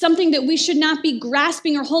something that we should not be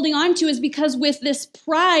grasping or holding on to is because with this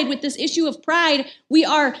pride, with this issue of pride, we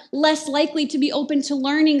are less likely to be open to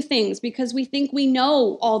learning things because we think we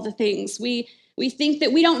know all the things. We think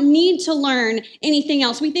that we don't need to learn anything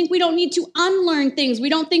else. We think we don't need to unlearn things. We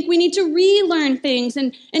don't think we need to relearn things.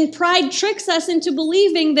 And pride tricks us into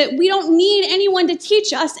believing that we don't need anyone to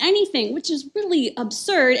teach us anything, which is really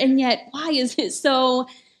absurd. And yet, why is it so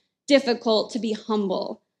difficult to be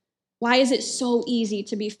humble? Why is it so easy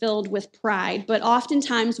to be filled with pride? But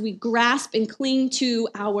oftentimes we grasp and cling to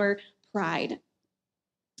our pride.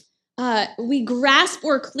 We grasp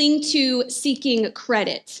or cling to seeking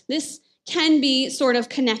credit. This can be sort of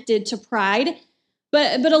connected to pride,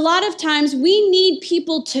 but a lot of times we need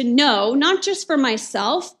people to know, not just for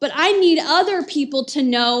myself, but I need other people to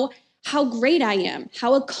know how great I am,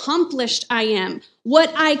 how accomplished I am,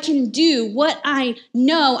 what I can do, what I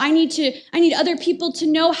know. I need other people to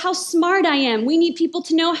know how smart I am. We need people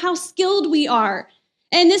to know how skilled we are.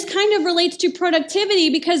 And this kind of relates to productivity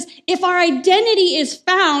because if our identity is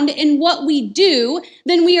found in what we do,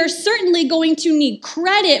 then we are certainly going to need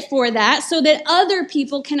credit for that so that other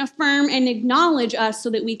people can affirm and acknowledge us so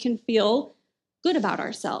that we can feel good about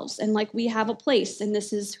ourselves and like we have a place and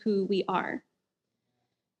this is who we are.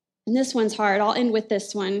 And this one's hard. I'll end with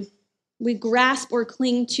this one. We grasp or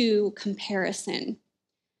cling to comparison.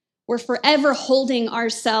 We're forever holding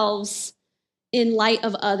ourselves in light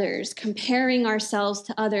of others, comparing ourselves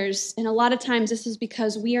to others. And a lot of times this is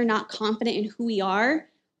because we are not confident in who we are.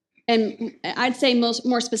 And I'd say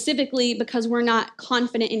more specifically because we're not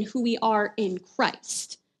confident in who we are in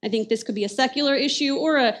Christ. I think this could be a secular issue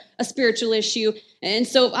or a spiritual issue. And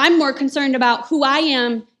so I'm more concerned about who I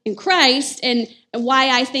am in Christ and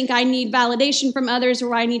why I think I need validation from others or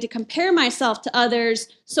why I need to compare myself to others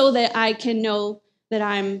so that I can know that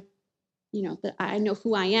that I know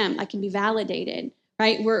who I am. I can be validated,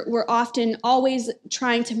 right? We're often always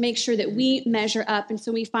trying to make sure that we measure up, and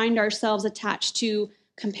so we find ourselves attached to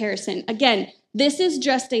comparison. Again, this is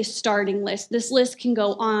just a starting list. This list can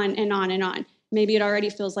go on and on and on. Maybe it already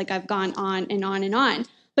feels like I've gone on and on and on,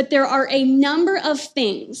 but there are a number of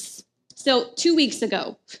things. So 2 weeks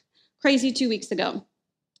ago, crazy 2 weeks ago,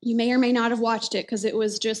 you may or may not have watched it because it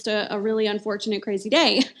was just a really unfortunate, crazy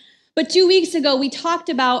day. But 2 weeks ago, we talked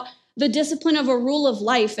about the discipline of a rule of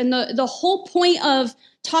life. And the whole point of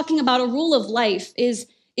talking about a rule of life is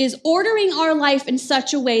ordering our life in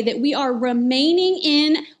such a way that we are remaining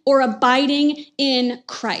in or abiding in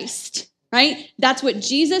Christ, right? That's what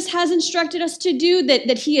Jesus has instructed us to do,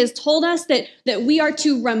 that he has told us that we are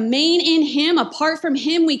to remain in him. Apart from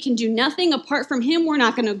him, we can do nothing. Apart from him, we're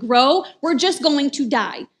not going to grow. We're just going to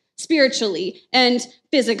die spiritually and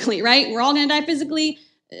physically, right? We're all going to die physically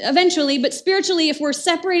eventually, but spiritually, if we're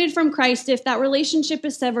separated from Christ, if that relationship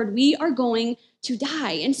is severed, we are going to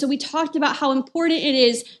die. And so we talked about how important it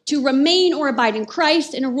is to remain or abide in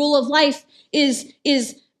Christ, and a rule of life is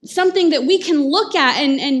something that we can look at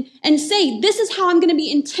and say, this is how I'm going to be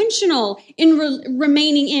intentional in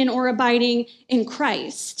remaining in or abiding in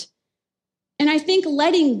Christ. And I think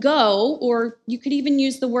letting go, or you could even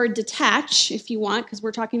use the word detach if you want, because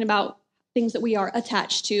we're talking about things that we are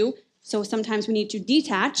attached to. So sometimes we need to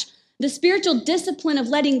detach. The spiritual discipline of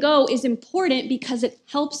letting go is important because it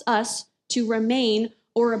helps us to remain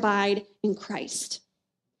or abide in Christ.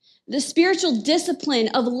 The spiritual discipline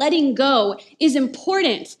of letting go is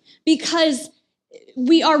important because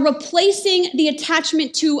we are replacing the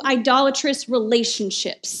attachment to idolatrous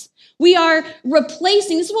relationships. We are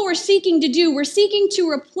replacing, this is what we're seeking to do. We're seeking to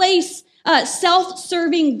replace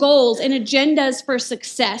self-serving goals and agendas for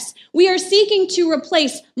success. We are seeking to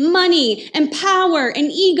replace money and power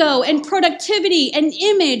and ego and productivity and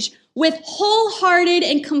image with wholehearted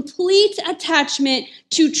and complete attachment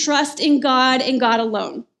to trust in God and God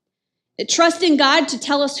alone. Trust in God to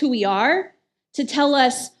tell us who we are, to tell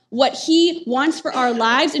us what he wants for our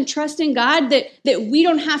lives, and trust in God that we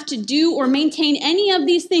don't have to do or maintain any of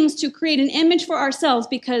these things to create an image for ourselves,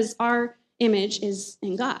 because our image is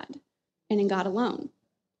in God and in God alone.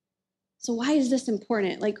 So why is this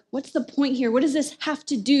important? Like, what's the point here? What does this have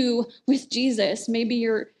to do with Jesus? Maybe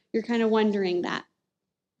you're kind of wondering that.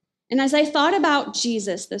 And as I thought about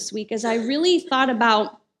Jesus this week, as I really thought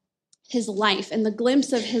about his life and the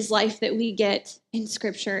glimpse of his life that we get in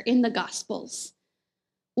Scripture, in the Gospels,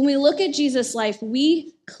 when we look at Jesus' life,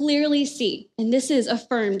 we clearly see, and this is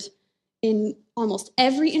affirmed in almost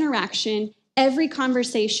every interaction, every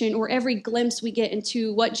conversation, or every glimpse we get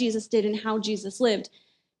into what Jesus did and how Jesus lived,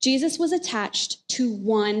 Jesus was attached to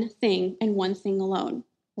one thing and one thing alone,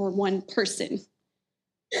 or one person.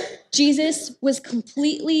 Jesus was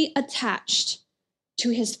completely attached to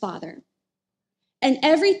his Father. And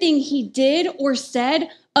everything he did or said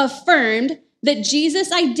affirmed that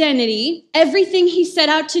Jesus' identity, everything he set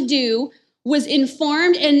out to do, was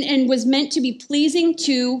informed and was meant to be pleasing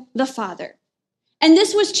to the Father. And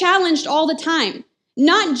this was challenged all the time,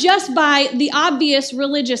 not just by the obvious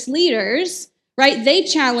religious leaders, right? They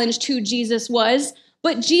challenged who Jesus was,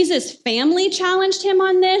 but Jesus' family challenged him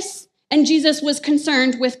on this, and Jesus was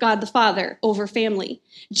concerned with God the Father over family.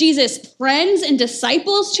 Jesus' friends and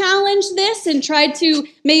disciples challenged this and tried to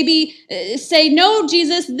maybe say, no,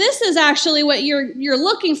 Jesus, this is actually what you're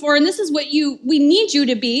looking for, and this is what we need you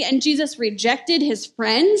to be. And Jesus rejected his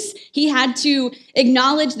friends. He had to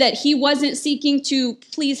acknowledge that he wasn't seeking to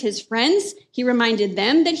please his friends. He reminded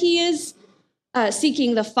them that he is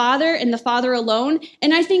seeking the Father and the Father alone.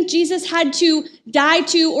 And I think Jesus had to die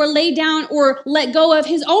to or lay down or let go of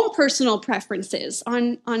his own personal preferences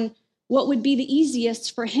on what would be the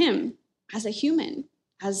easiest for him as a human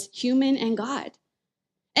and God.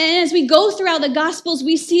 And as we go throughout the Gospels,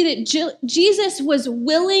 we see that Jesus was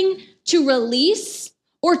willing to release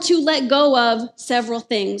or to let go of several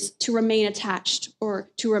things to remain attached or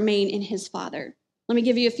to remain in his Father. Let me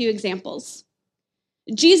give you a few examples.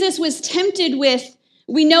 Jesus was tempted with,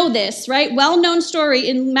 we know this, right? Well-known story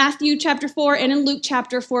in Matthew chapter 4 and in Luke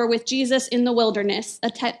chapter 4 with Jesus in the wilderness,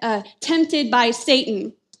 tempted by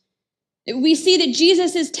Satan. We see that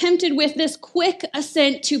Jesus is tempted with this quick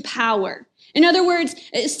ascent to power. In other words,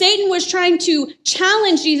 Satan was trying to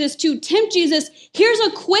challenge Jesus, to tempt Jesus. Here's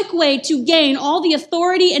a quick way to gain all the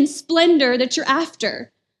authority and splendor that you're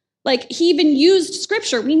after. Like, he even used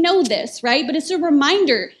Scripture. We know this, right? But it's a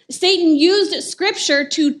reminder. Satan used Scripture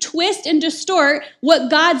to twist and distort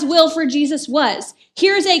what God's will for Jesus was.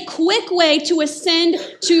 Here's a quick way to ascend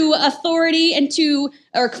to authority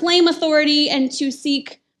or claim authority and to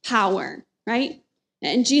seek power, right?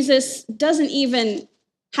 And Jesus doesn't even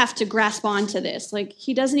have to grasp onto this. Like,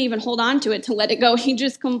 he doesn't even hold on to it to let it go. He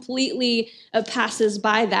just completely passes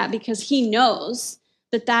by that because he knows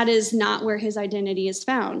that is not where his identity is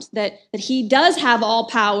found, that he does have all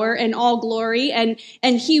power and all glory, and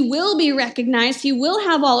he will be recognized, he will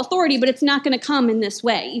have all authority, but it's not going to come in this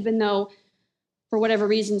way, even though, for whatever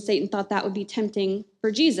reason, Satan thought that would be tempting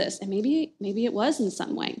for Jesus, and maybe it was in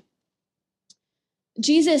some way.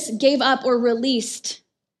 Jesus gave up or released.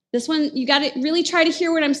 This one, you got to really try to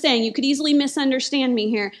hear what I'm saying. You could easily misunderstand me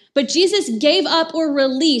here. But Jesus gave up or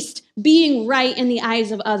released being right in the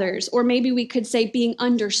eyes of others, or maybe we could say being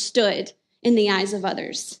understood in the eyes of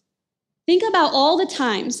others. Think about all the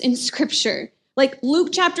times in Scripture, like Luke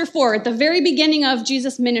chapter 4, at the very beginning of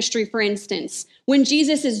Jesus' ministry, for instance, when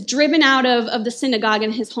Jesus is driven out of the synagogue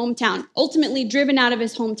in his hometown, ultimately driven out of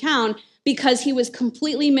his hometown because he was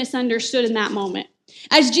completely misunderstood in that moment.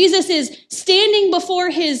 As Jesus is standing before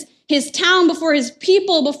his town, before his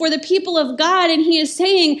people, before the people of God, and he is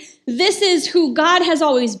saying, this is who God has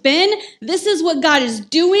always been. This is what God is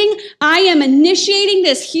doing. I am initiating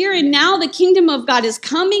this here and now. The kingdom of God is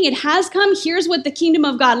coming. It has come. Here's what the kingdom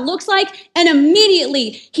of God looks like. And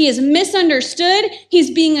immediately he is misunderstood. He's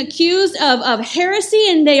being accused of heresy,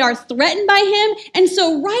 and they are threatened by him. And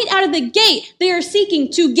so right out of the gate, they are seeking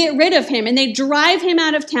to get rid of him, and they drive him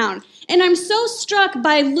out of town. And I'm so struck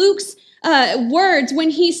by Luke's words when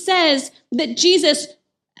he says that Jesus,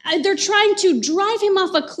 they're trying to drive him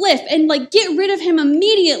off a cliff and get rid of him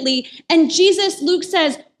immediately. And Jesus, Luke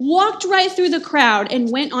says, walked right through the crowd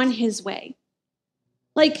and went on his way.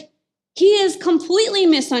 He is completely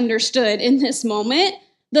misunderstood in this moment.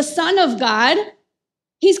 The Son of God,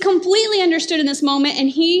 he's completely understood in this moment, and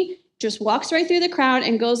he just walks right through the crowd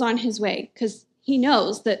and goes on his way because he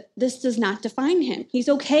knows that this does not define him. He's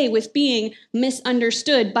okay with being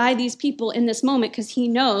misunderstood by these people in this moment because he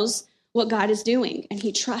knows what God is doing and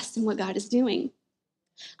he trusts in what God is doing.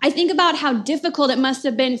 I think about how difficult it must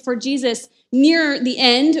have been for Jesus near the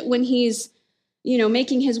end when he's,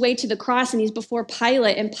 making his way to the cross and he's before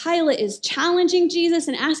Pilate. And Pilate is challenging Jesus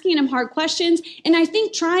and asking him hard questions. And I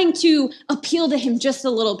think trying to appeal to him just a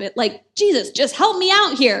little bit, like, Jesus, just help me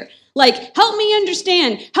out here. Like, help me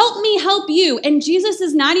understand. Help me help you. And Jesus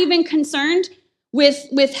is not even concerned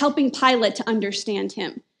with helping Pilate to understand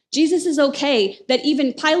him. Jesus is okay that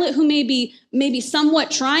even Pilate, who may be somewhat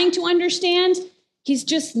trying to understand, he's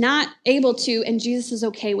just not able to, and Jesus is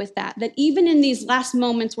okay with that. That even in these last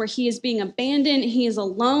moments where he is being abandoned, he is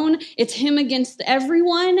alone, it's him against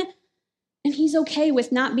everyone, and he's okay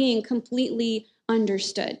with not being completely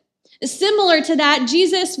understood. Similar to that,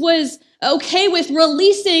 Jesus was okay with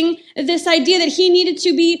releasing this idea that he needed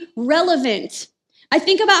to be relevant. I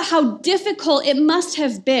think about how difficult it must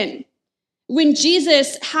have been when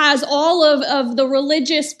Jesus has all of the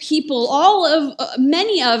religious people,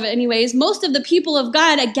 most of the people of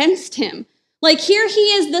God against him. Like, here he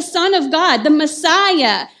is, the Son of God, the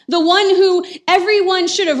Messiah, the one who everyone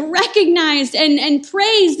should have recognized and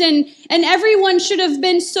praised, and everyone should have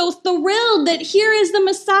been so thrilled that here is the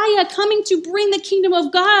Messiah coming to bring the kingdom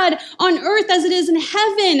of God on earth as it is in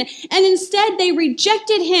heaven. And instead, they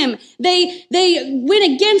rejected him. They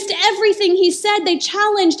went against everything he said. They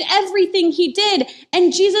challenged everything he did.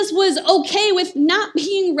 And Jesus was okay with not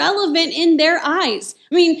being relevant in their eyes.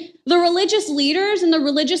 I mean, the religious leaders and the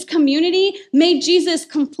religious community made Jesus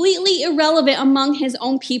completely irrelevant among his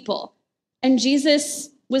own people. And Jesus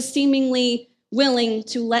was seemingly willing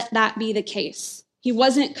to let that be the case. He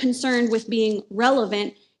wasn't concerned with being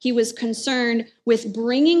relevant. He was concerned with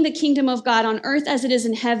bringing the kingdom of God on earth as it is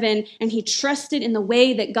in heaven, and he trusted in the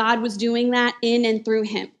way that God was doing that in and through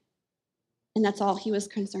him. And that's all he was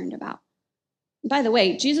concerned about. By the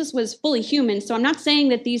way, Jesus was fully human, so I'm not saying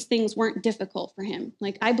that these things weren't difficult for him.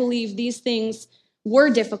 Like, I believe these things were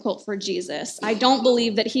difficult for Jesus. I don't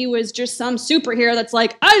believe that he was just some superhero that's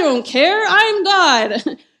like, I don't care, I'm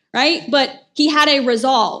God, right? But he had a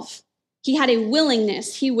resolve. He had a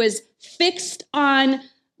willingness. He was fixed on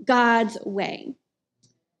God's way.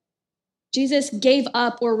 Jesus gave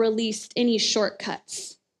up or released any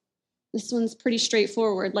shortcuts. This one's pretty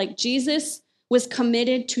straightforward. Like, Jesus was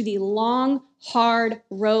committed to the long, hard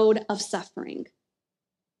road of suffering.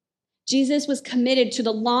 Jesus was committed to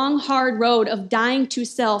the long, hard road of dying to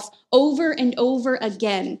self over and over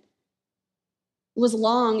again. It was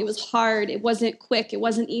long, it was hard, it wasn't quick, it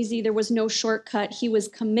wasn't easy, there was no shortcut. He was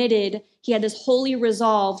committed. He had this holy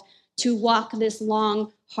resolve to walk this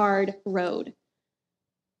long, hard road.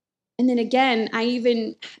 And then again, I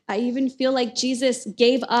even feel like Jesus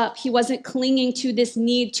gave up. He wasn't clinging to this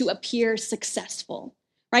need to appear successful,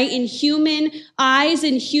 right? In human eyes,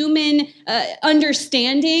 in human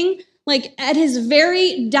understanding, like at his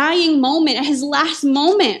very dying moment, at his last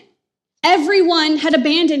moment, everyone had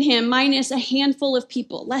abandoned him minus a handful of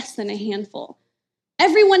people, less than a handful.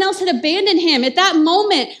 Everyone else had abandoned him. At that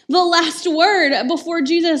moment, the last word before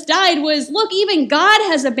Jesus died was, look, even God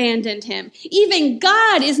has abandoned him. Even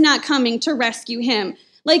God is not coming to rescue him.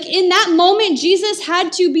 Like, in that moment, Jesus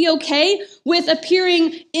had to be okay with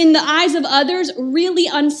appearing in the eyes of others really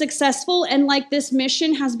unsuccessful, and like this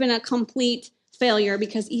mission has been a complete failure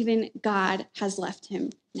because even God has left him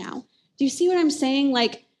now. Do you see what I'm saying?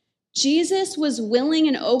 Like, Jesus was willing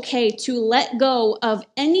and okay to let go of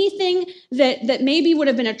anything that maybe would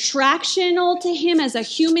have been attractional to him as a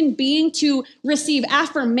human being to receive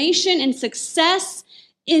affirmation and success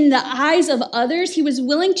in the eyes of others. He was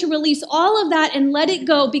willing to release all of that and let it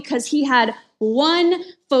go because he had one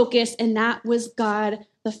focus, and that was God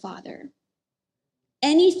the Father.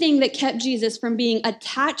 Anything that kept Jesus from being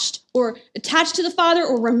attached to the Father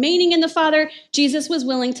or remaining in the Father, Jesus was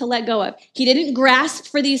willing to let go of. He didn't grasp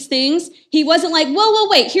for these things. He wasn't like, whoa,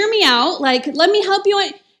 wait, hear me out. Like, let me help you.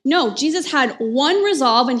 No, Jesus had one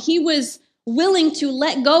resolve, and he was willing to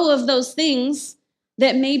let go of those things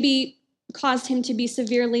that maybe caused him to be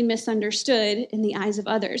severely misunderstood in the eyes of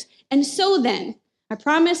others. And so then, I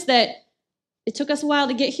promise that it took us a while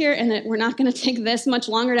to get here, and that we're not going to take this much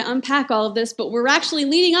longer to unpack all of this, but we're actually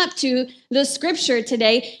leading up to the scripture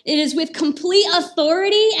today. It is with complete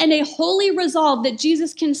authority and a holy resolve that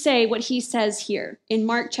Jesus can say what he says here in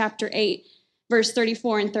Mark chapter 8, verse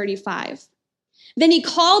 34 and 35. Then he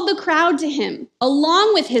called the crowd to him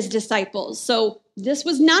along with his disciples. So this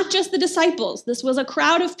was not just the disciples. This was a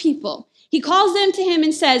crowd of people. He calls them to him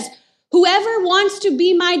and says, whoever wants to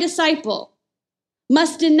be my disciple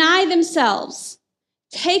must deny themselves,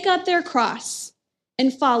 take up their cross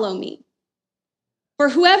and follow me. For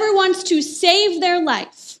whoever wants to save their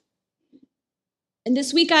life, and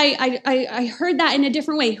this week I heard that in a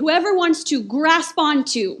different way. Whoever wants to grasp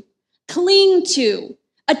onto, cling to,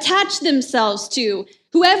 attach themselves to,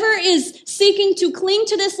 whoever is seeking to cling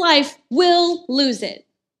to this life will lose it.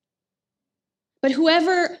 But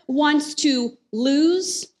whoever wants to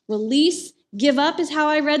lose, release, give up is how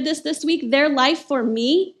I read this week, their life for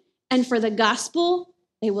me and for the gospel,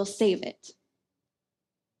 they will save it.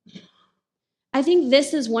 I think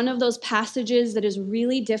this is one of those passages that is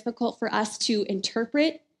really difficult for us to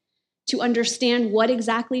interpret, to understand what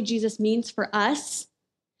exactly Jesus means for us.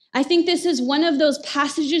 I think this is one of those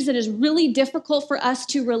passages that is really difficult for us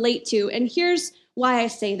to relate to. And here's why I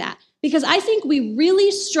say that. Because I think we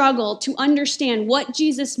really struggle to understand what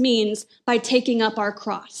Jesus means by taking up our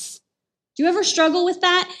cross. Do you ever struggle with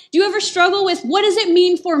that? Do you ever struggle with what does it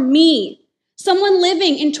mean for me? Someone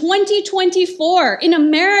living in 2024 in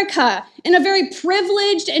America, in a very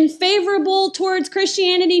privileged and favorable towards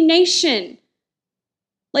Christianity nation.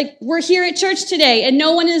 Like, we're here at church today and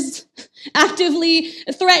no one is actively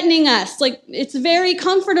threatening us. Like, it's very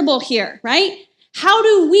comfortable here, right? How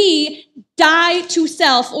do we die to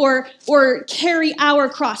self or carry our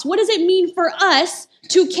cross? What does it mean for us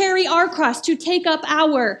to carry our cross, to take up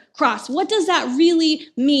our cross? What does that really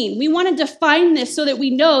mean? We want to define this so that we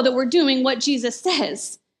know that we're doing what Jesus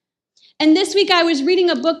says. And this week I was reading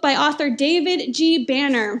a book by author David G.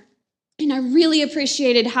 Banner, and I really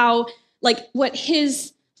appreciated what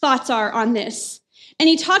his thoughts are on this. And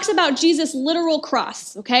he talks about Jesus' literal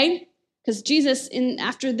cross, okay? Because Jesus,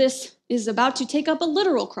 after this, is about to take up a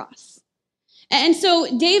literal cross. And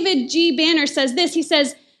so David G. Banner says this. He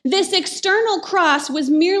says, this external cross was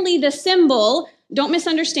merely the symbol, don't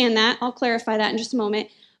misunderstand that, I'll clarify that in just a moment,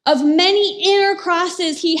 of many inner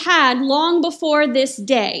crosses he had long before this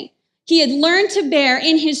day. He had learned to bear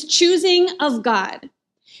in his choosing of God.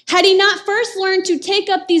 Had he not first learned to take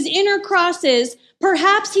up these inner crosses,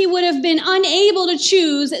 perhaps he would have been unable to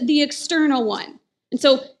choose the external one. And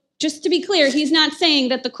so, just to be clear, he's not saying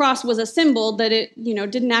that the cross was a symbol, that it,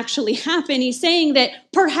 didn't actually happen. He's saying that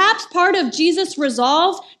perhaps part of Jesus'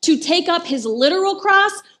 resolve to take up his literal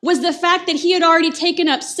cross was the fact that he had already taken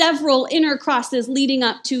up several inner crosses leading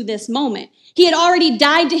up to this moment. He had already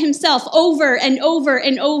died to himself over and over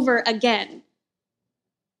and over again.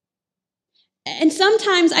 And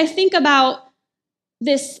sometimes I think about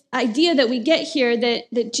this idea that we get here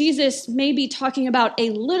that Jesus may be talking about a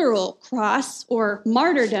literal cross or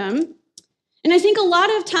martyrdom. And I think a lot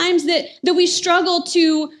of times that we struggle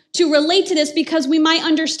to relate to this because we might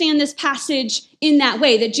understand this passage in that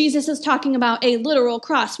way, that Jesus is talking about a literal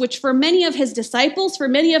cross, which for many of his disciples, for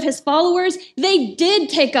many of his followers, they did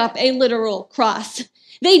take up a literal cross.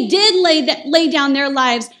 They did lay down their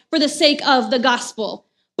lives for the sake of the gospel.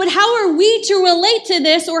 But how are we to relate to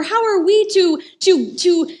this, or how are we to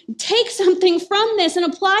take something from this and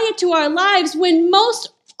apply it to our lives when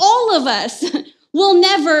all of us will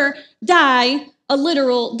never die a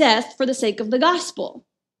literal death for the sake of the gospel,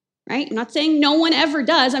 right? I'm not saying no one ever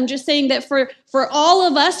does. I'm just saying that for all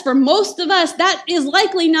of us, for most of us, that is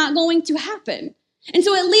likely not going to happen. And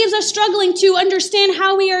so it leaves us struggling to understand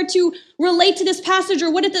how we are to relate to this passage,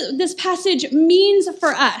 or what this passage means for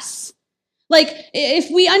us. Like,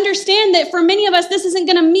 if we understand that for many of us, this isn't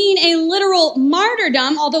going to mean a literal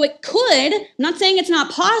martyrdom, although it could. I'm not saying it's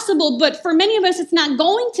not possible, but for many of us, it's not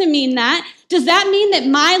going to mean that. Does that mean that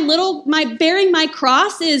my bearing my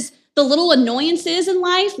cross is the little annoyances in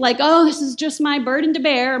life? Like, oh, this is just my burden to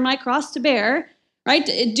bear, or my cross to bear, right?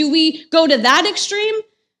 Do we go to that extreme?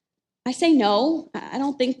 I say no. I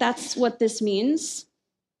don't think that's what this means.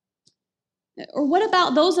 Or what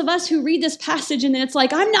about those of us who read this passage and then it's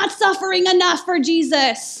like, I'm not suffering enough for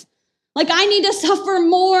Jesus. Like, I need to suffer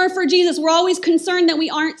more for Jesus. We're always concerned that we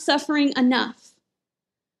aren't suffering enough.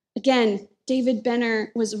 Again, David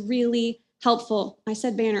Banner was really helpful. I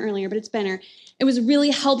said Banner earlier, but it's Banner. It was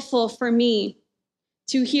really helpful for me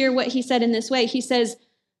to hear what he said in this way. He says,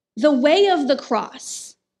 the way of the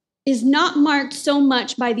cross is not marked so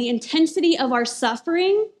much by the intensity of our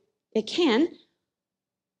suffering, it can,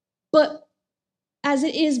 but as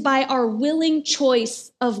it is by our willing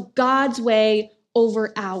choice of God's way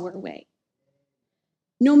over our way.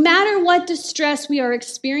 No matter what distress we are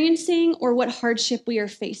experiencing or what hardship we are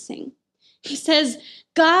facing. He says,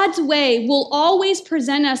 God's way will always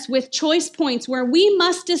present us with choice points where we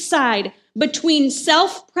must decide between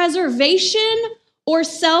self-preservation or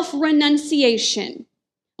self-renunciation.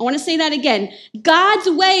 I want to say that again. God's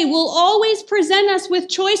way will always present us with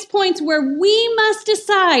choice points where we must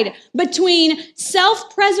decide between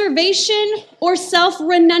self-preservation or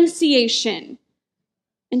self-renunciation.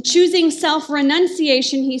 And choosing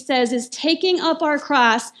self-renunciation, he says, is taking up our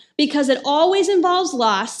cross because it always involves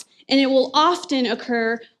loss and it will often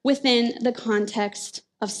occur within the context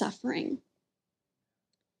of suffering.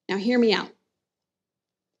 Now, hear me out.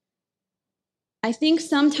 I think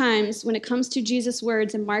sometimes when it comes to Jesus'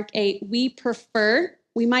 words in Mark 8, we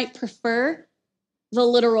might prefer the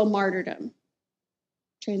literal martyrdom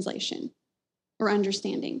translation or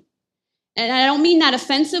understanding. And I don't mean that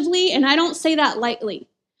offensively, and I don't say that lightly.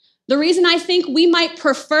 The reason I think we might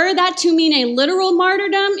prefer that to mean a literal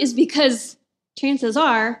martyrdom is because chances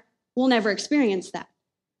are we'll never experience that.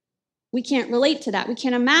 We can't relate to that. We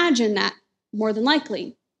can't imagine that, more than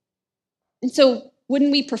likely. And so,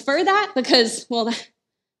 wouldn't we prefer that? Because, well,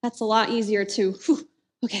 that's a lot easier to,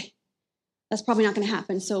 okay, that's probably not going to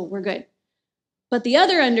happen, so we're good. But the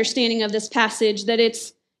other understanding of this passage, that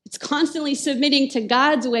it's constantly submitting to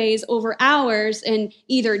God's ways over ours and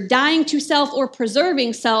either dying to self or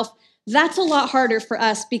preserving self, that's a lot harder for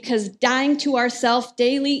us because dying to ourself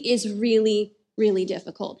daily is really, really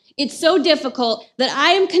difficult. It's so difficult that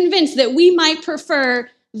I am convinced that we might prefer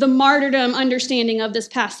the martyrdom understanding of this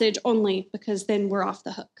passage only, because then we're off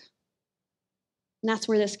the hook. And that's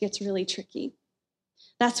where this gets really tricky.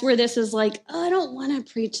 That's where this is like, oh, I don't want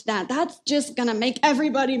to preach that. That's just going to make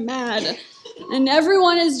everybody mad. And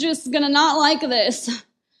everyone is just going to not like this.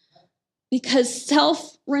 Because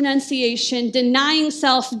self-renunciation, denying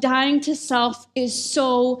self, dying to self is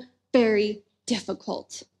so very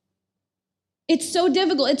difficult. It's so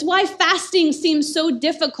difficult. It's why fasting seems so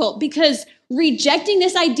difficult, because rejecting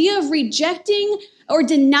this idea of rejecting or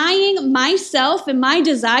denying myself and my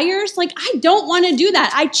desires, like I don't want to do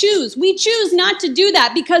that. We choose not to do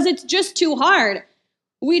that because it's just too hard.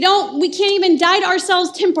 We can't even die to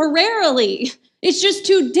ourselves temporarily. It's just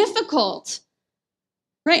too difficult.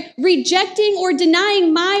 Right? Rejecting or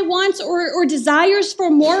denying my wants or desires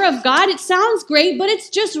for more of God, it sounds great, but it's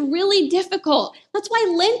just really difficult. That's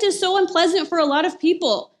why Lent is so unpleasant for a lot of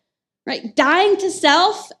people. Right? Dying to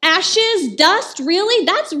self, ashes, dust, really?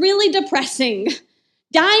 That's really depressing.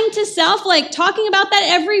 Dying to self, like talking about that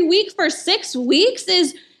every week for 6 weeks,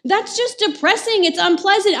 that's just depressing. It's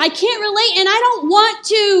unpleasant. I can't relate and I don't want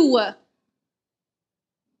to.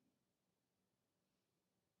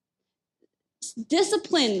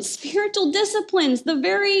 Disciplines, spiritual disciplines, the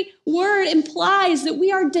very word implies that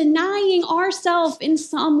we are denying ourselves in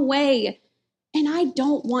some way. And I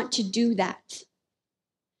don't want to do that.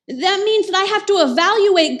 That means that I have to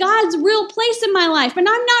evaluate God's real place in my life. And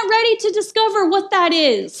I'm not ready to discover what that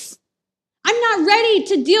is. I'm not ready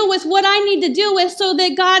to deal with what I need to deal with so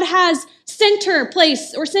that God has center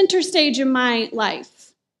place or center stage in my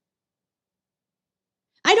life.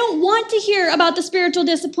 I don't want to hear about the spiritual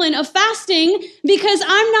discipline of fasting because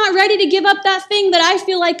I'm not ready to give up that thing that I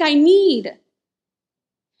feel like I need.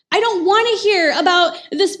 I don't want to hear about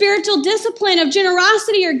the spiritual discipline of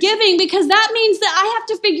generosity or giving because that means that I have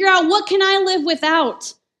to figure out what can I live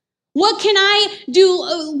without? What can I do?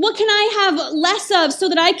 What can I have less of so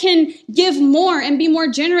that I can give more and be more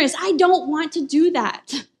generous? I don't want to do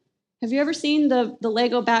that. Have you ever seen the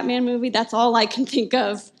Lego Batman movie? That's all I can think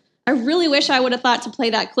of. I really wish I would have thought to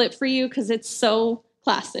play that clip for you because it's so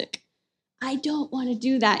classic. I don't want to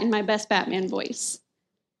do that in my best Batman voice.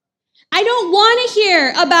 I don't want to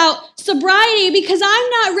hear about sobriety because I'm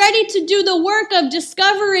not ready to do the work of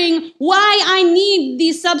discovering why I need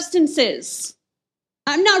these substances.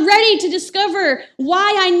 I'm not ready to discover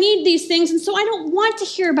why I need these things, and so I don't want to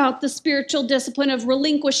hear about the spiritual discipline of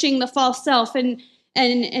relinquishing the false self and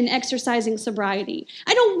exercising sobriety.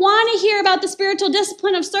 I don't want to hear about the spiritual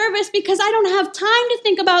discipline of service because I don't have time to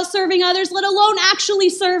think about serving others, let alone actually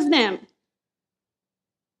serve them.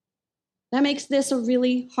 That makes this a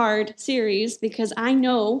really hard series because I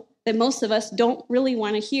know that most of us don't really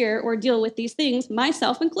want to hear or deal with these things,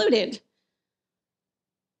 myself included.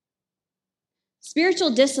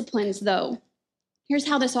 Spiritual disciplines, though, here's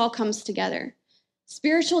how this all comes together.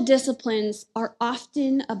 Spiritual disciplines are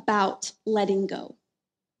often about letting go,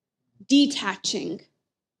 detaching.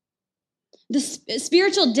 The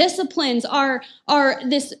spiritual disciplines are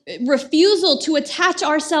this refusal to attach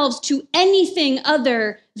ourselves to anything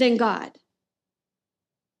other than God.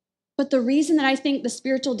 But the reason that I think the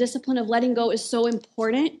spiritual discipline of letting go is so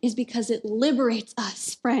important is because it liberates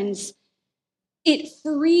us, friends. It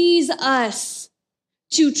frees us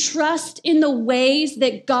to trust in the ways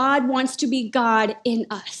that God wants to be God in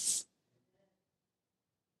us.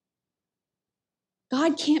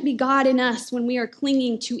 God can't be God in us when we are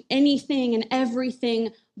clinging to anything and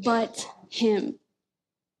everything but him.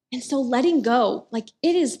 And so letting go, like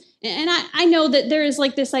it is, and I know that there is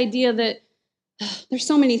like this idea that there's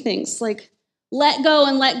so many things, like let go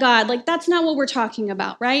and let God. Like that's not what we're talking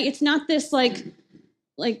about, right? It's not this like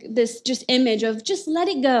this just image of just let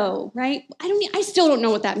it go, right? I still don't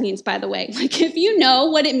know what that means, by the way. Like if you know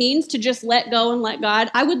what it means to just let go and let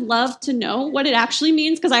God, I would love to know what it actually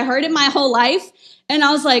means because I heard it my whole life. And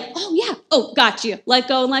I was like, oh yeah, oh, got you. Let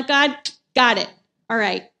go and let God, got it. All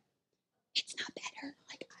right. It's not better.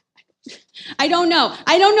 I don't know.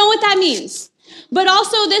 I don't know what that means. But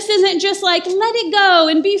also this isn't just like, let it go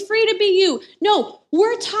and be free to be you. No,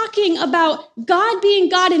 we're talking about God being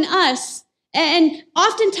God in us. And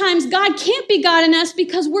oftentimes God can't be God in us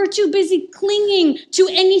because we're too busy clinging to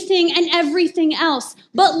anything and everything else.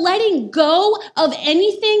 But letting go of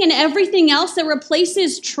anything and everything else that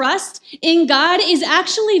replaces trust in God is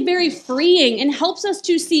actually very freeing and helps us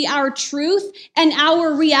to see our truth and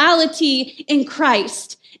our reality in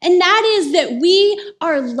Christ. And that is that we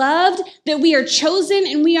are loved, that we are chosen,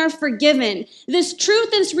 and we are forgiven. This truth,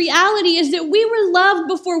 this reality is that we were loved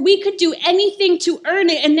before we could do anything to earn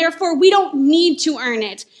it, and therefore we don't need to earn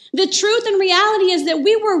it. The truth and reality is that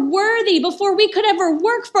we were worthy before we could ever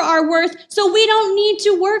work for our worth, so we don't need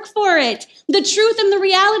to work for it. The truth and the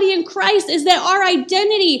reality in Christ is that our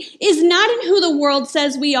identity is not in who the world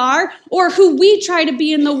says we are or who we try to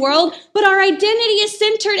be in the world, but our identity is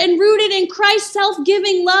centered and rooted in Christ's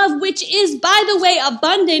self-giving love, which is, by the way,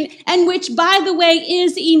 abundant and which, by the way,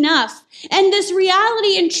 is enough. And this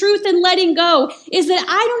reality and truth and letting go is that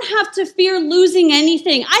I don't have to fear losing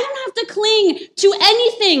anything. I don't have to cling to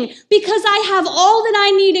anything because I have all that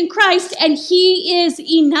I need in Christ and he is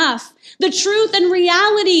enough. The truth and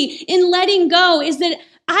reality in letting go is that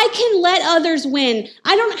I can let others win.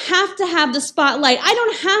 I don't have to have the spotlight. I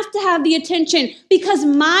don't have to have the attention because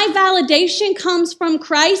my validation comes from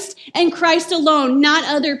Christ and Christ alone, not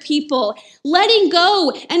other people. Letting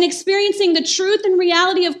go and experiencing the truth and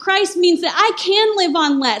reality of Christ means that I can live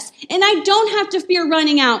on less and I don't have to fear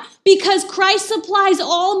running out because Christ supplies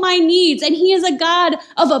all my needs and he is a God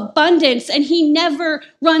of abundance and he never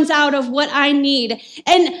runs out of what I need.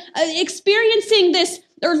 And experiencing this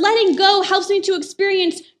or letting go helps me to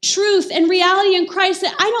experience truth and reality in Christ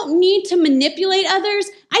that I don't need to manipulate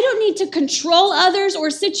others. I don't need to control others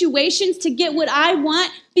or situations to get what I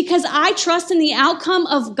want because I trust in the outcome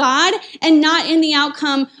of God and not in the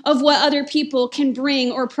outcome of what other people can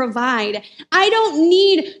bring or provide. I don't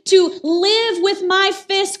need to live with my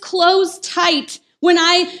fist closed tight.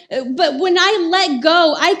 But when I let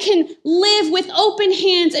go, I can live with open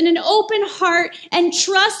hands and an open heart and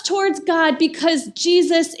trust towards God because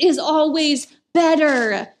Jesus is always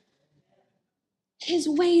better. His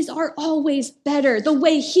ways are always better. The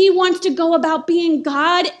way he wants to go about being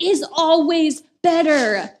God is always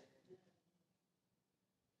better.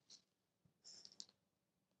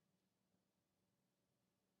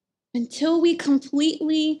 Until we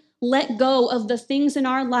completely let go of the things in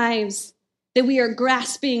our lives that we are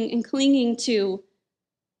grasping and clinging to,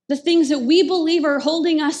 the things that we believe are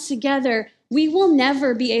holding us together, we will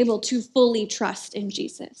never be able to fully trust in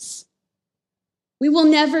Jesus. We will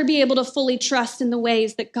never be able to fully trust in the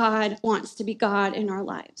ways that God wants to be God in our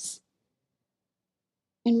lives.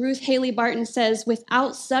 And Ruth Haley Barton says,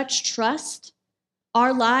 without such trust,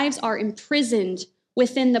 our lives are imprisoned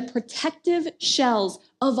within the protective shells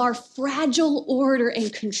of our fragile order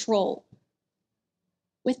and control.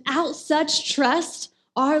 Without such trust,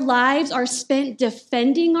 our lives are spent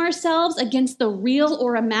defending ourselves against the real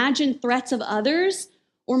or imagined threats of others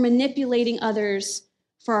or manipulating others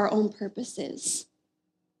for our own purposes.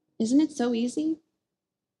 Isn't it so easy?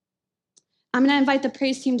 I'm going to invite the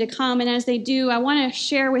praise team to come, and as they do, I want to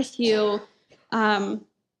share with you about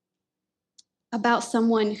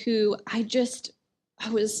someone who I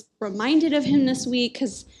was reminded of him this week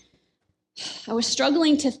because I was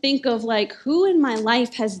struggling to think of like who in my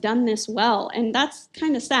life has done this well. And that's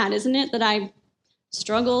kind of sad, isn't it? That I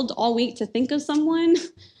struggled all week to think of someone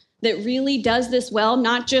that really does this well,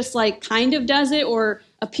 not just like kind of does it or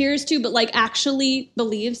appears to, but like actually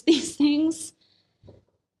believes these things.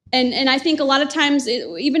 And I think a lot of times,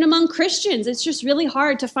 even among Christians, it's just really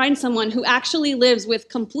hard to find someone who actually lives with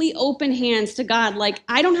complete open hands to God. Like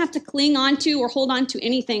I don't have to cling on to or hold on to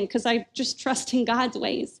anything because I just trust in God's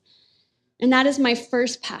ways. And that is my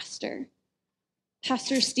first pastor,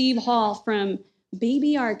 Pastor Steve Hall from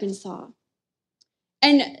Baby, Arkansas.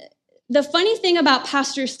 And the funny thing about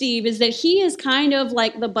Pastor Steve is that he is kind of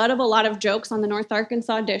like the butt of a lot of jokes on the North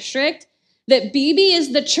Arkansas district, that BB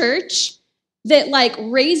is the church that like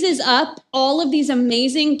raises up all of these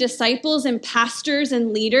amazing disciples and pastors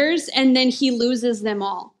and leaders, and then he loses them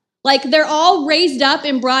all. Like they're all raised up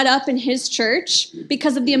and brought up in his church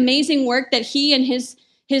because of the amazing work that he and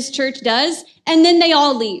his church does, and then they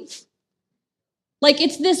all leave. Like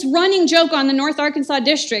it's this running joke on the North Arkansas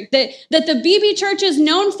district that the BB Church is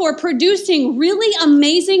known for producing really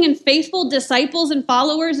amazing and faithful disciples and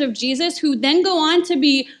followers of Jesus who then go on to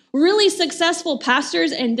be really successful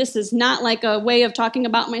pastors. And this is not like a way of talking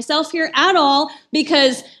about myself here at all,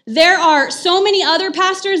 because there are so many other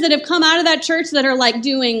pastors that have come out of that church that are like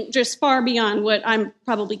doing just far beyond what I'm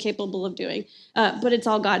probably capable of doing. But it's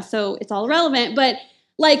all God, so it's all irrelevant. But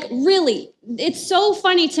like really, it's so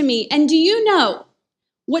funny to me. And do you know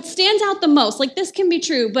what stands out the most? Like this can be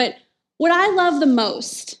true, but what I love the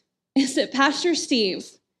most is that Pastor Steve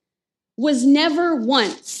was never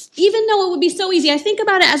once, even though it would be so easy. I think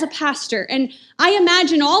about it as a pastor, and I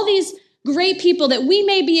imagine all these great people that we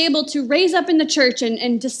may be able to raise up in the church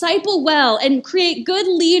and disciple well and create good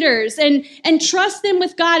leaders and trust them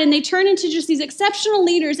with God, and they turn into just these exceptional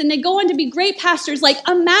leaders and they go on to be great pastors. Like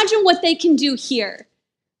imagine what they can do here.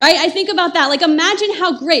 Right? I think about that. Like, imagine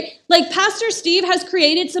how great. Like, Pastor Steve has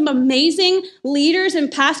created some amazing leaders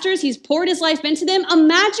and pastors. He's poured his life into them.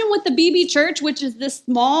 Imagine what the BB Church, which is this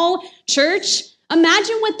small church,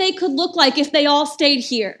 imagine what they could look like if they all stayed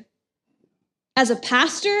here. As a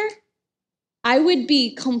pastor, I would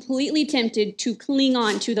be completely tempted to cling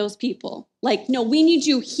on to those people. Like, no, we need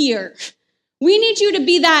you here. We need you to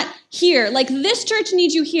be that here. Like, this church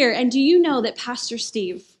needs you here. And do you know that Pastor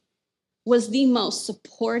Steve was the most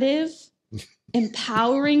supportive,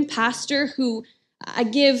 empowering pastor who I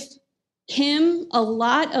give him a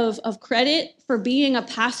lot of credit for being a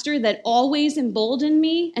pastor that always emboldened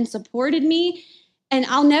me and supported me. And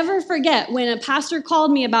I'll never forget when a pastor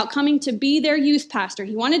called me about coming to be their youth pastor.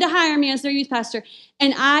 He wanted to hire me as their youth pastor.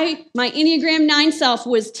 And my Enneagram 9 self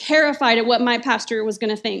was terrified at what my pastor was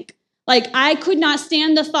going to think. Like, I could not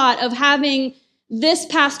stand the thought of having this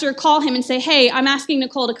pastor call him and say, hey, I'm asking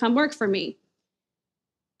Nicole to come work for me.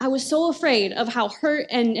 I was so afraid of how hurt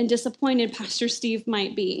and disappointed Pastor Steve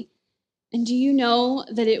might be. And do you know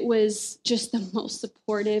that it was just the most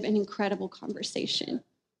supportive and incredible conversation?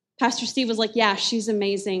 Pastor Steve was like, yeah, she's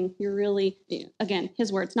amazing. You're really, again,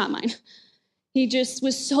 his words, not mine. He just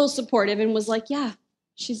was so supportive and was like, yeah,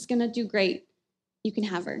 she's going to do great. You can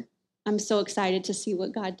have her. I'm so excited to see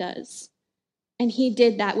what God does. And he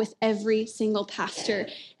did that with every single pastor.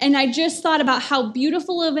 And I just thought about how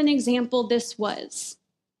beautiful of an example this was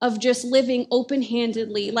of just living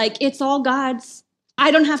open-handedly. Like, it's all God's. I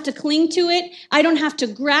don't have to cling to it. I don't have to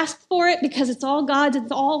grasp for it because it's all God's.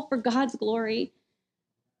 It's all for God's glory.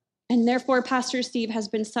 And therefore, Pastor Steve has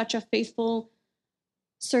been such a faithful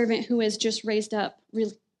servant who has just raised up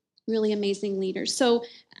really, really amazing leaders. So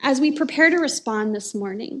as we prepare to respond this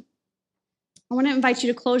morning, I want to invite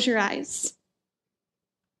you to close your eyes.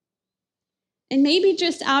 And maybe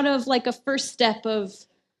just out of like a first step of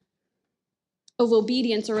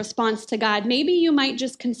obedience or response to God, maybe you might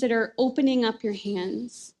just consider opening up your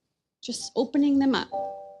hands, just opening them up.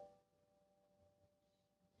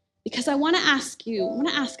 Because I want to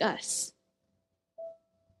ask us,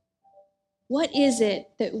 what is it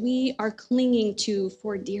that we are clinging to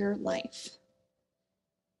for dear life?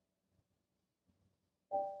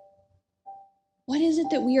 What is it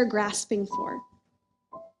that we are grasping for?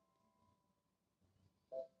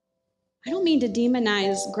 I don't mean to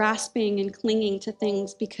demonize grasping and clinging to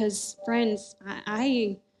things because, friends,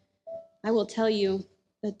 I will tell you,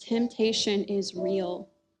 the temptation is real.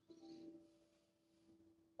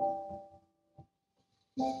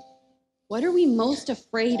 What are we most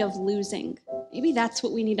afraid of losing? Maybe that's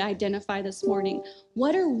what we need to identify this morning.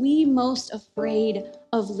 What are we most afraid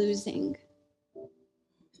of losing?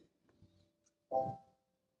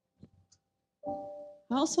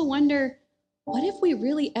 I also wonder, what if we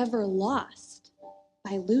really ever lost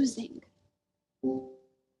by losing?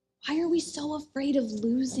 Why are we so afraid of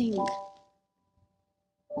losing?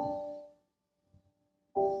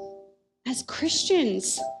 As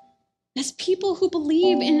Christians, as people who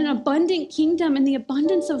believe in an abundant kingdom and the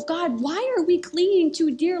abundance of God, why are we clinging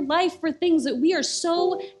to dear life for things that we are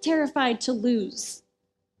so terrified to lose?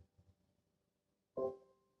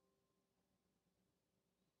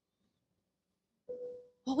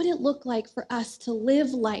 What would it look like for us to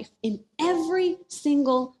live life in every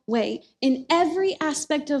single way, in every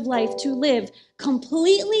aspect of life, to live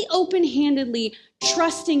completely open-handedly,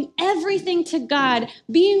 trusting everything to God,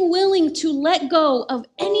 being willing to let go of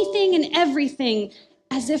anything and everything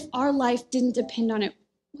as if our life didn't depend on it?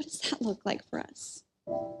 What does that look like for us?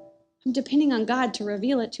 I'm depending on God to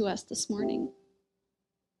reveal it to us this morning.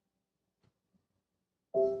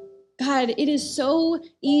 God, it is so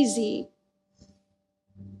easy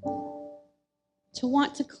to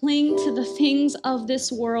want to cling to the things of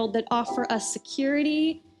this world that offer us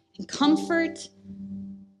security and comfort,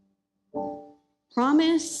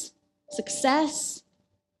 promise, success.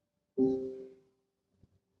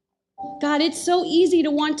 God, it's so easy to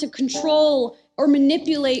want to control or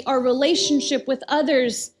manipulate our relationship with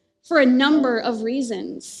others for a number of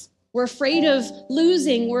reasons. We're afraid of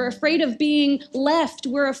losing. We're afraid of being left.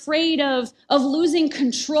 We're afraid of losing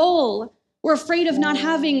control. We're afraid of not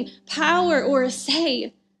having power or a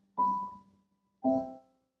say.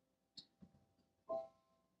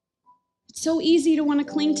 It's so easy to want to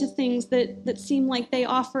cling to things that seem like they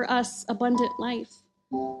offer us abundant life.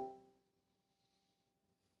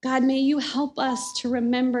 God, may you help us to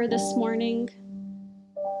remember this morning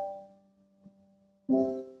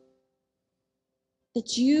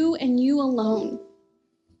that you and you alone,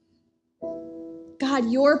 God,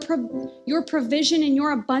 your provision and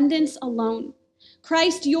your abundance alone,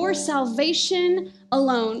 Christ, your salvation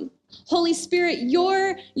alone, Holy Spirit,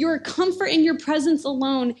 your comfort and your presence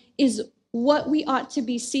alone is what we ought to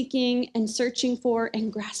be seeking and searching for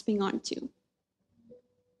and grasping onto.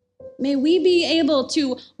 May we be able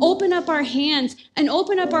to open up our hands and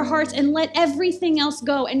open up our hearts and let everything else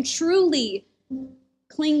go and truly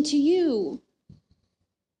cling to you.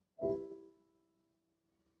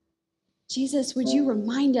 Jesus, would you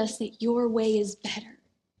remind us that your way is better?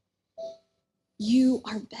 You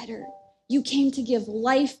are better. You came to give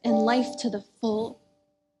life and life to the full.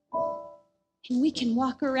 And we can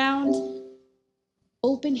walk around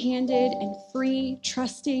open-handed and free,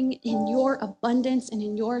 trusting in your abundance and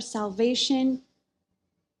in your salvation.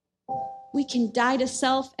 We can die to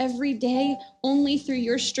self every day only through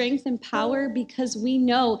your strength and power because we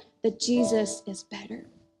know that Jesus is better.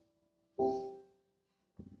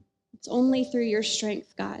 It's only through your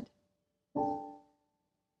strength, God.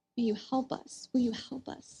 May you help us. Will you help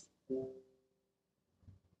us?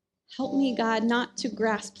 Help me, God, not to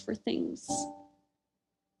grasp for things.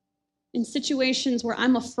 In situations where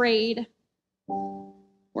I'm afraid,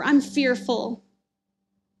 where I'm fearful,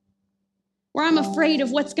 where I'm afraid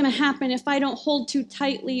of what's going to happen if I don't hold too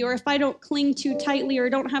tightly or if I don't cling too tightly or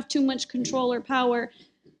don't have too much control or power.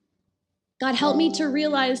 God, help me to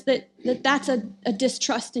realize that's a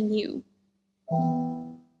distrust in you.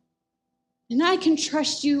 And I can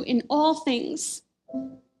trust you in all things.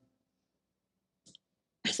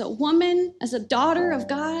 As a woman, as a daughter of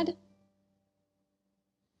God,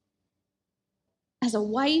 as a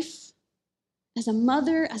wife, as a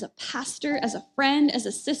mother, as a pastor, as a friend, as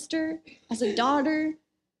a sister, as a daughter,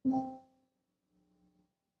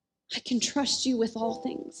 I can trust you with all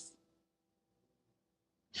things.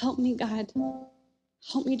 Help me, God.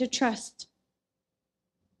 Help me to trust.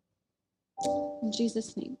 In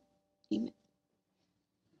Jesus' name, amen.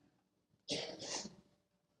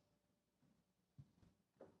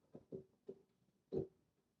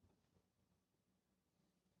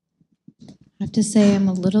 I have to say I'm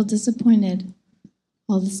a little disappointed.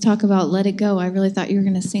 All this talk about Let It Go, I really thought you were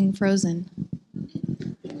going to sing Frozen.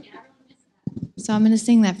 So I'm going to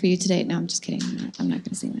sing that for you today. No, I'm just kidding. I'm not going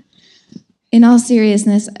to sing that. In all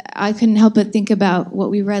seriousness, I couldn't help but think about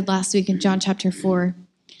what we read last week in John chapter 4.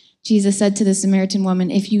 Jesus said to the Samaritan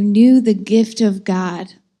woman, if you knew the gift of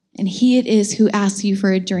God, and he it is who asks you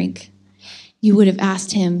for a drink, you would have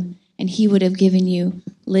asked him, and he would have given you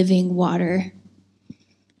living water.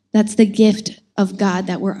 That's the gift of God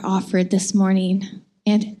that we're offered this morning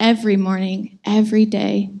and every morning, every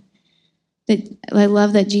day. I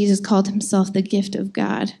love that Jesus called himself the gift of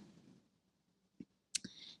God.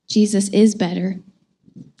 Jesus is better.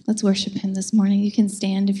 Let's worship him this morning. You can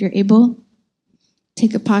stand if you're able.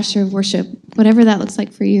 Take a posture of worship, whatever that looks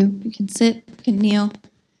like for you. You can sit, you can kneel.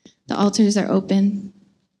 The altars are open.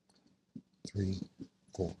 3,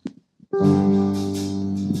 4.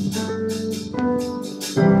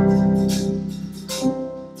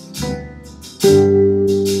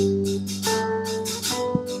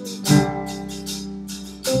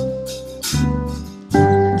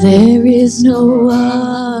 There is no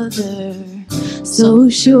other so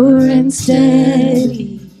sure and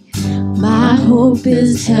steady. My hope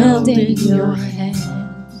is held in your hand.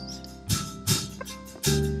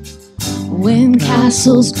 When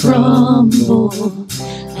castles crumble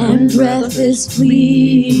and breath is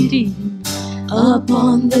fleeting,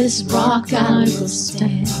 upon this rock I will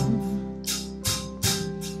stand.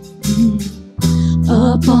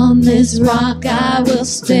 Upon this rock I will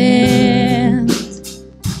stand.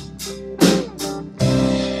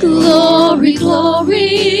 Glory,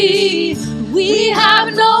 glory,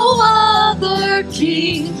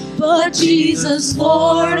 King, but Jesus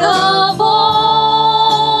Lord of all.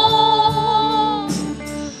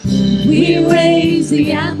 We raise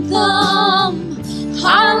the anthem,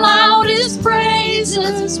 our loudest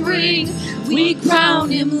praises ring. We crown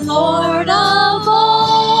him Lord of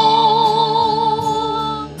all.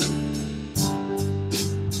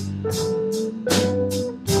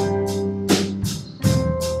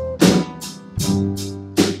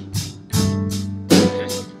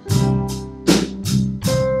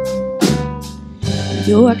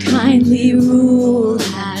 Your kindly rule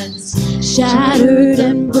has shattered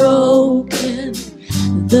and broken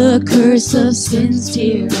the curse of sin's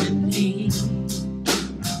tyranny.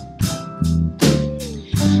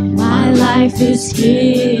 My life is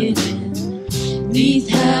hidden neath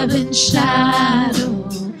heaven's shadow.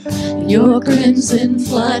 Your crimson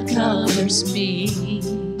flood covers me.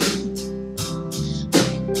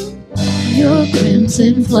 Your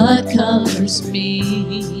crimson flood covers me.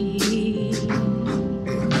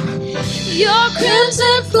 Your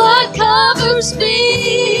crimson flood covers me.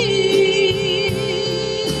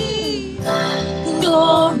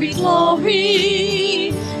 Glory,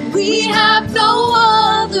 glory. We have no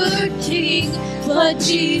other King but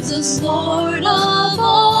Jesus, Lord of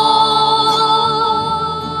all.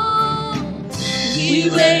 We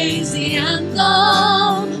raise the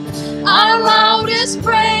anthem, our loudest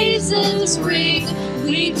praises ring.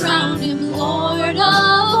 We crown him Lord of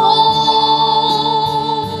all.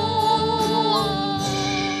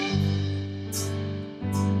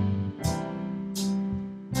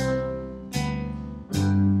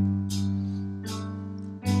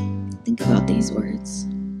 Think about these words.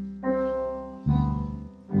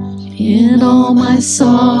 In all my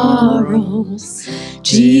sorrows,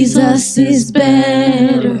 Jesus is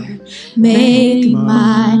better. Make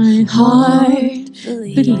my heart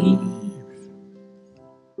believe.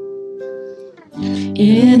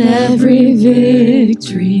 In every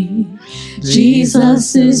victory,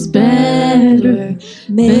 Jesus is better.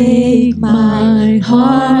 Make my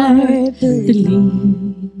heart believe.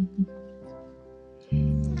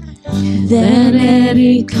 Than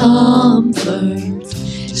any comfort,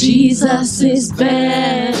 Jesus is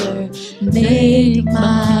better. Make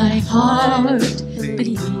my heart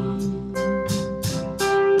believe.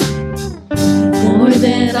 More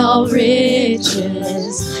than all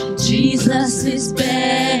riches, Jesus is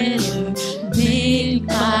better. Make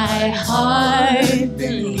my heart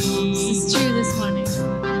believe. This is true this morning.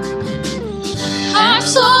 Our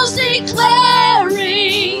souls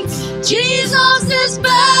declaring Jesus is better.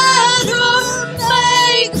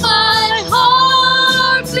 Make my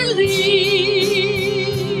heart believe.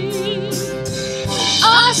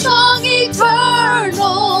 Our song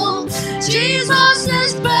eternal, Jesus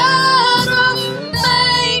is better.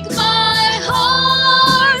 Make my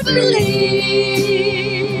heart believe.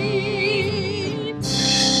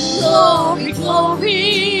 Glory,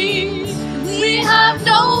 glory. We have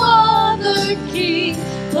no other King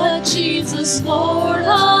but Jesus, Lord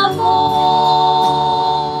of all.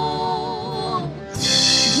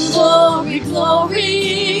 Glory,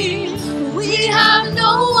 glory. We have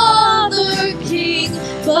no other King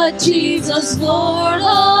but Jesus, Lord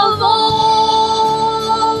of all.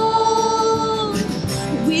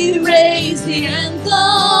 We raise the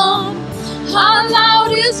anthem, our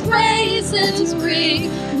loudest praises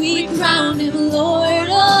ring. We crown him Lord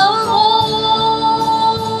of all.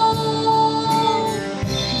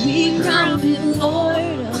 We crown him Lord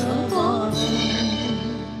of all.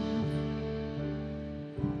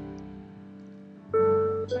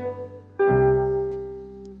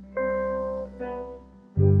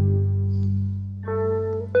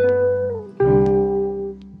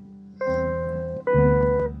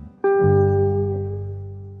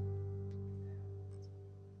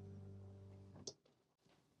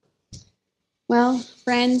 Well,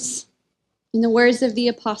 friends, in the words of the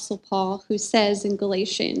Apostle Paul, who says in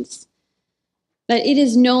Galatians, that it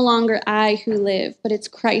is no longer I who live, but it's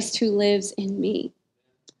Christ who lives in me.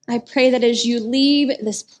 I pray that as you leave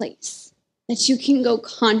this place, that you can go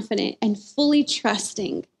confident and fully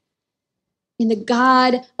trusting in the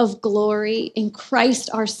God of glory, in Christ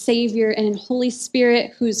our Savior, and in Holy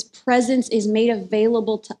Spirit whose presence is made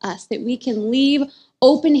available to us, that we can leave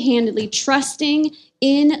open-handedly, trusting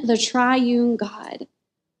in the triune God,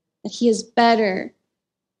 that he is better,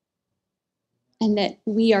 and that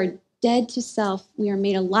we are dead to self, we are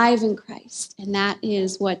made alive in Christ, and that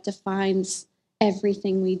is what defines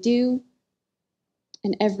everything we do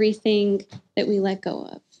and everything that we let go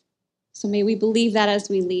of. So may we believe that as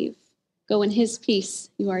we leave. Go in his peace.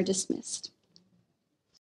 You are dismissed.